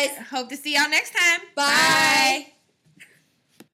right, guys. Hope to see y'all next time. Bye.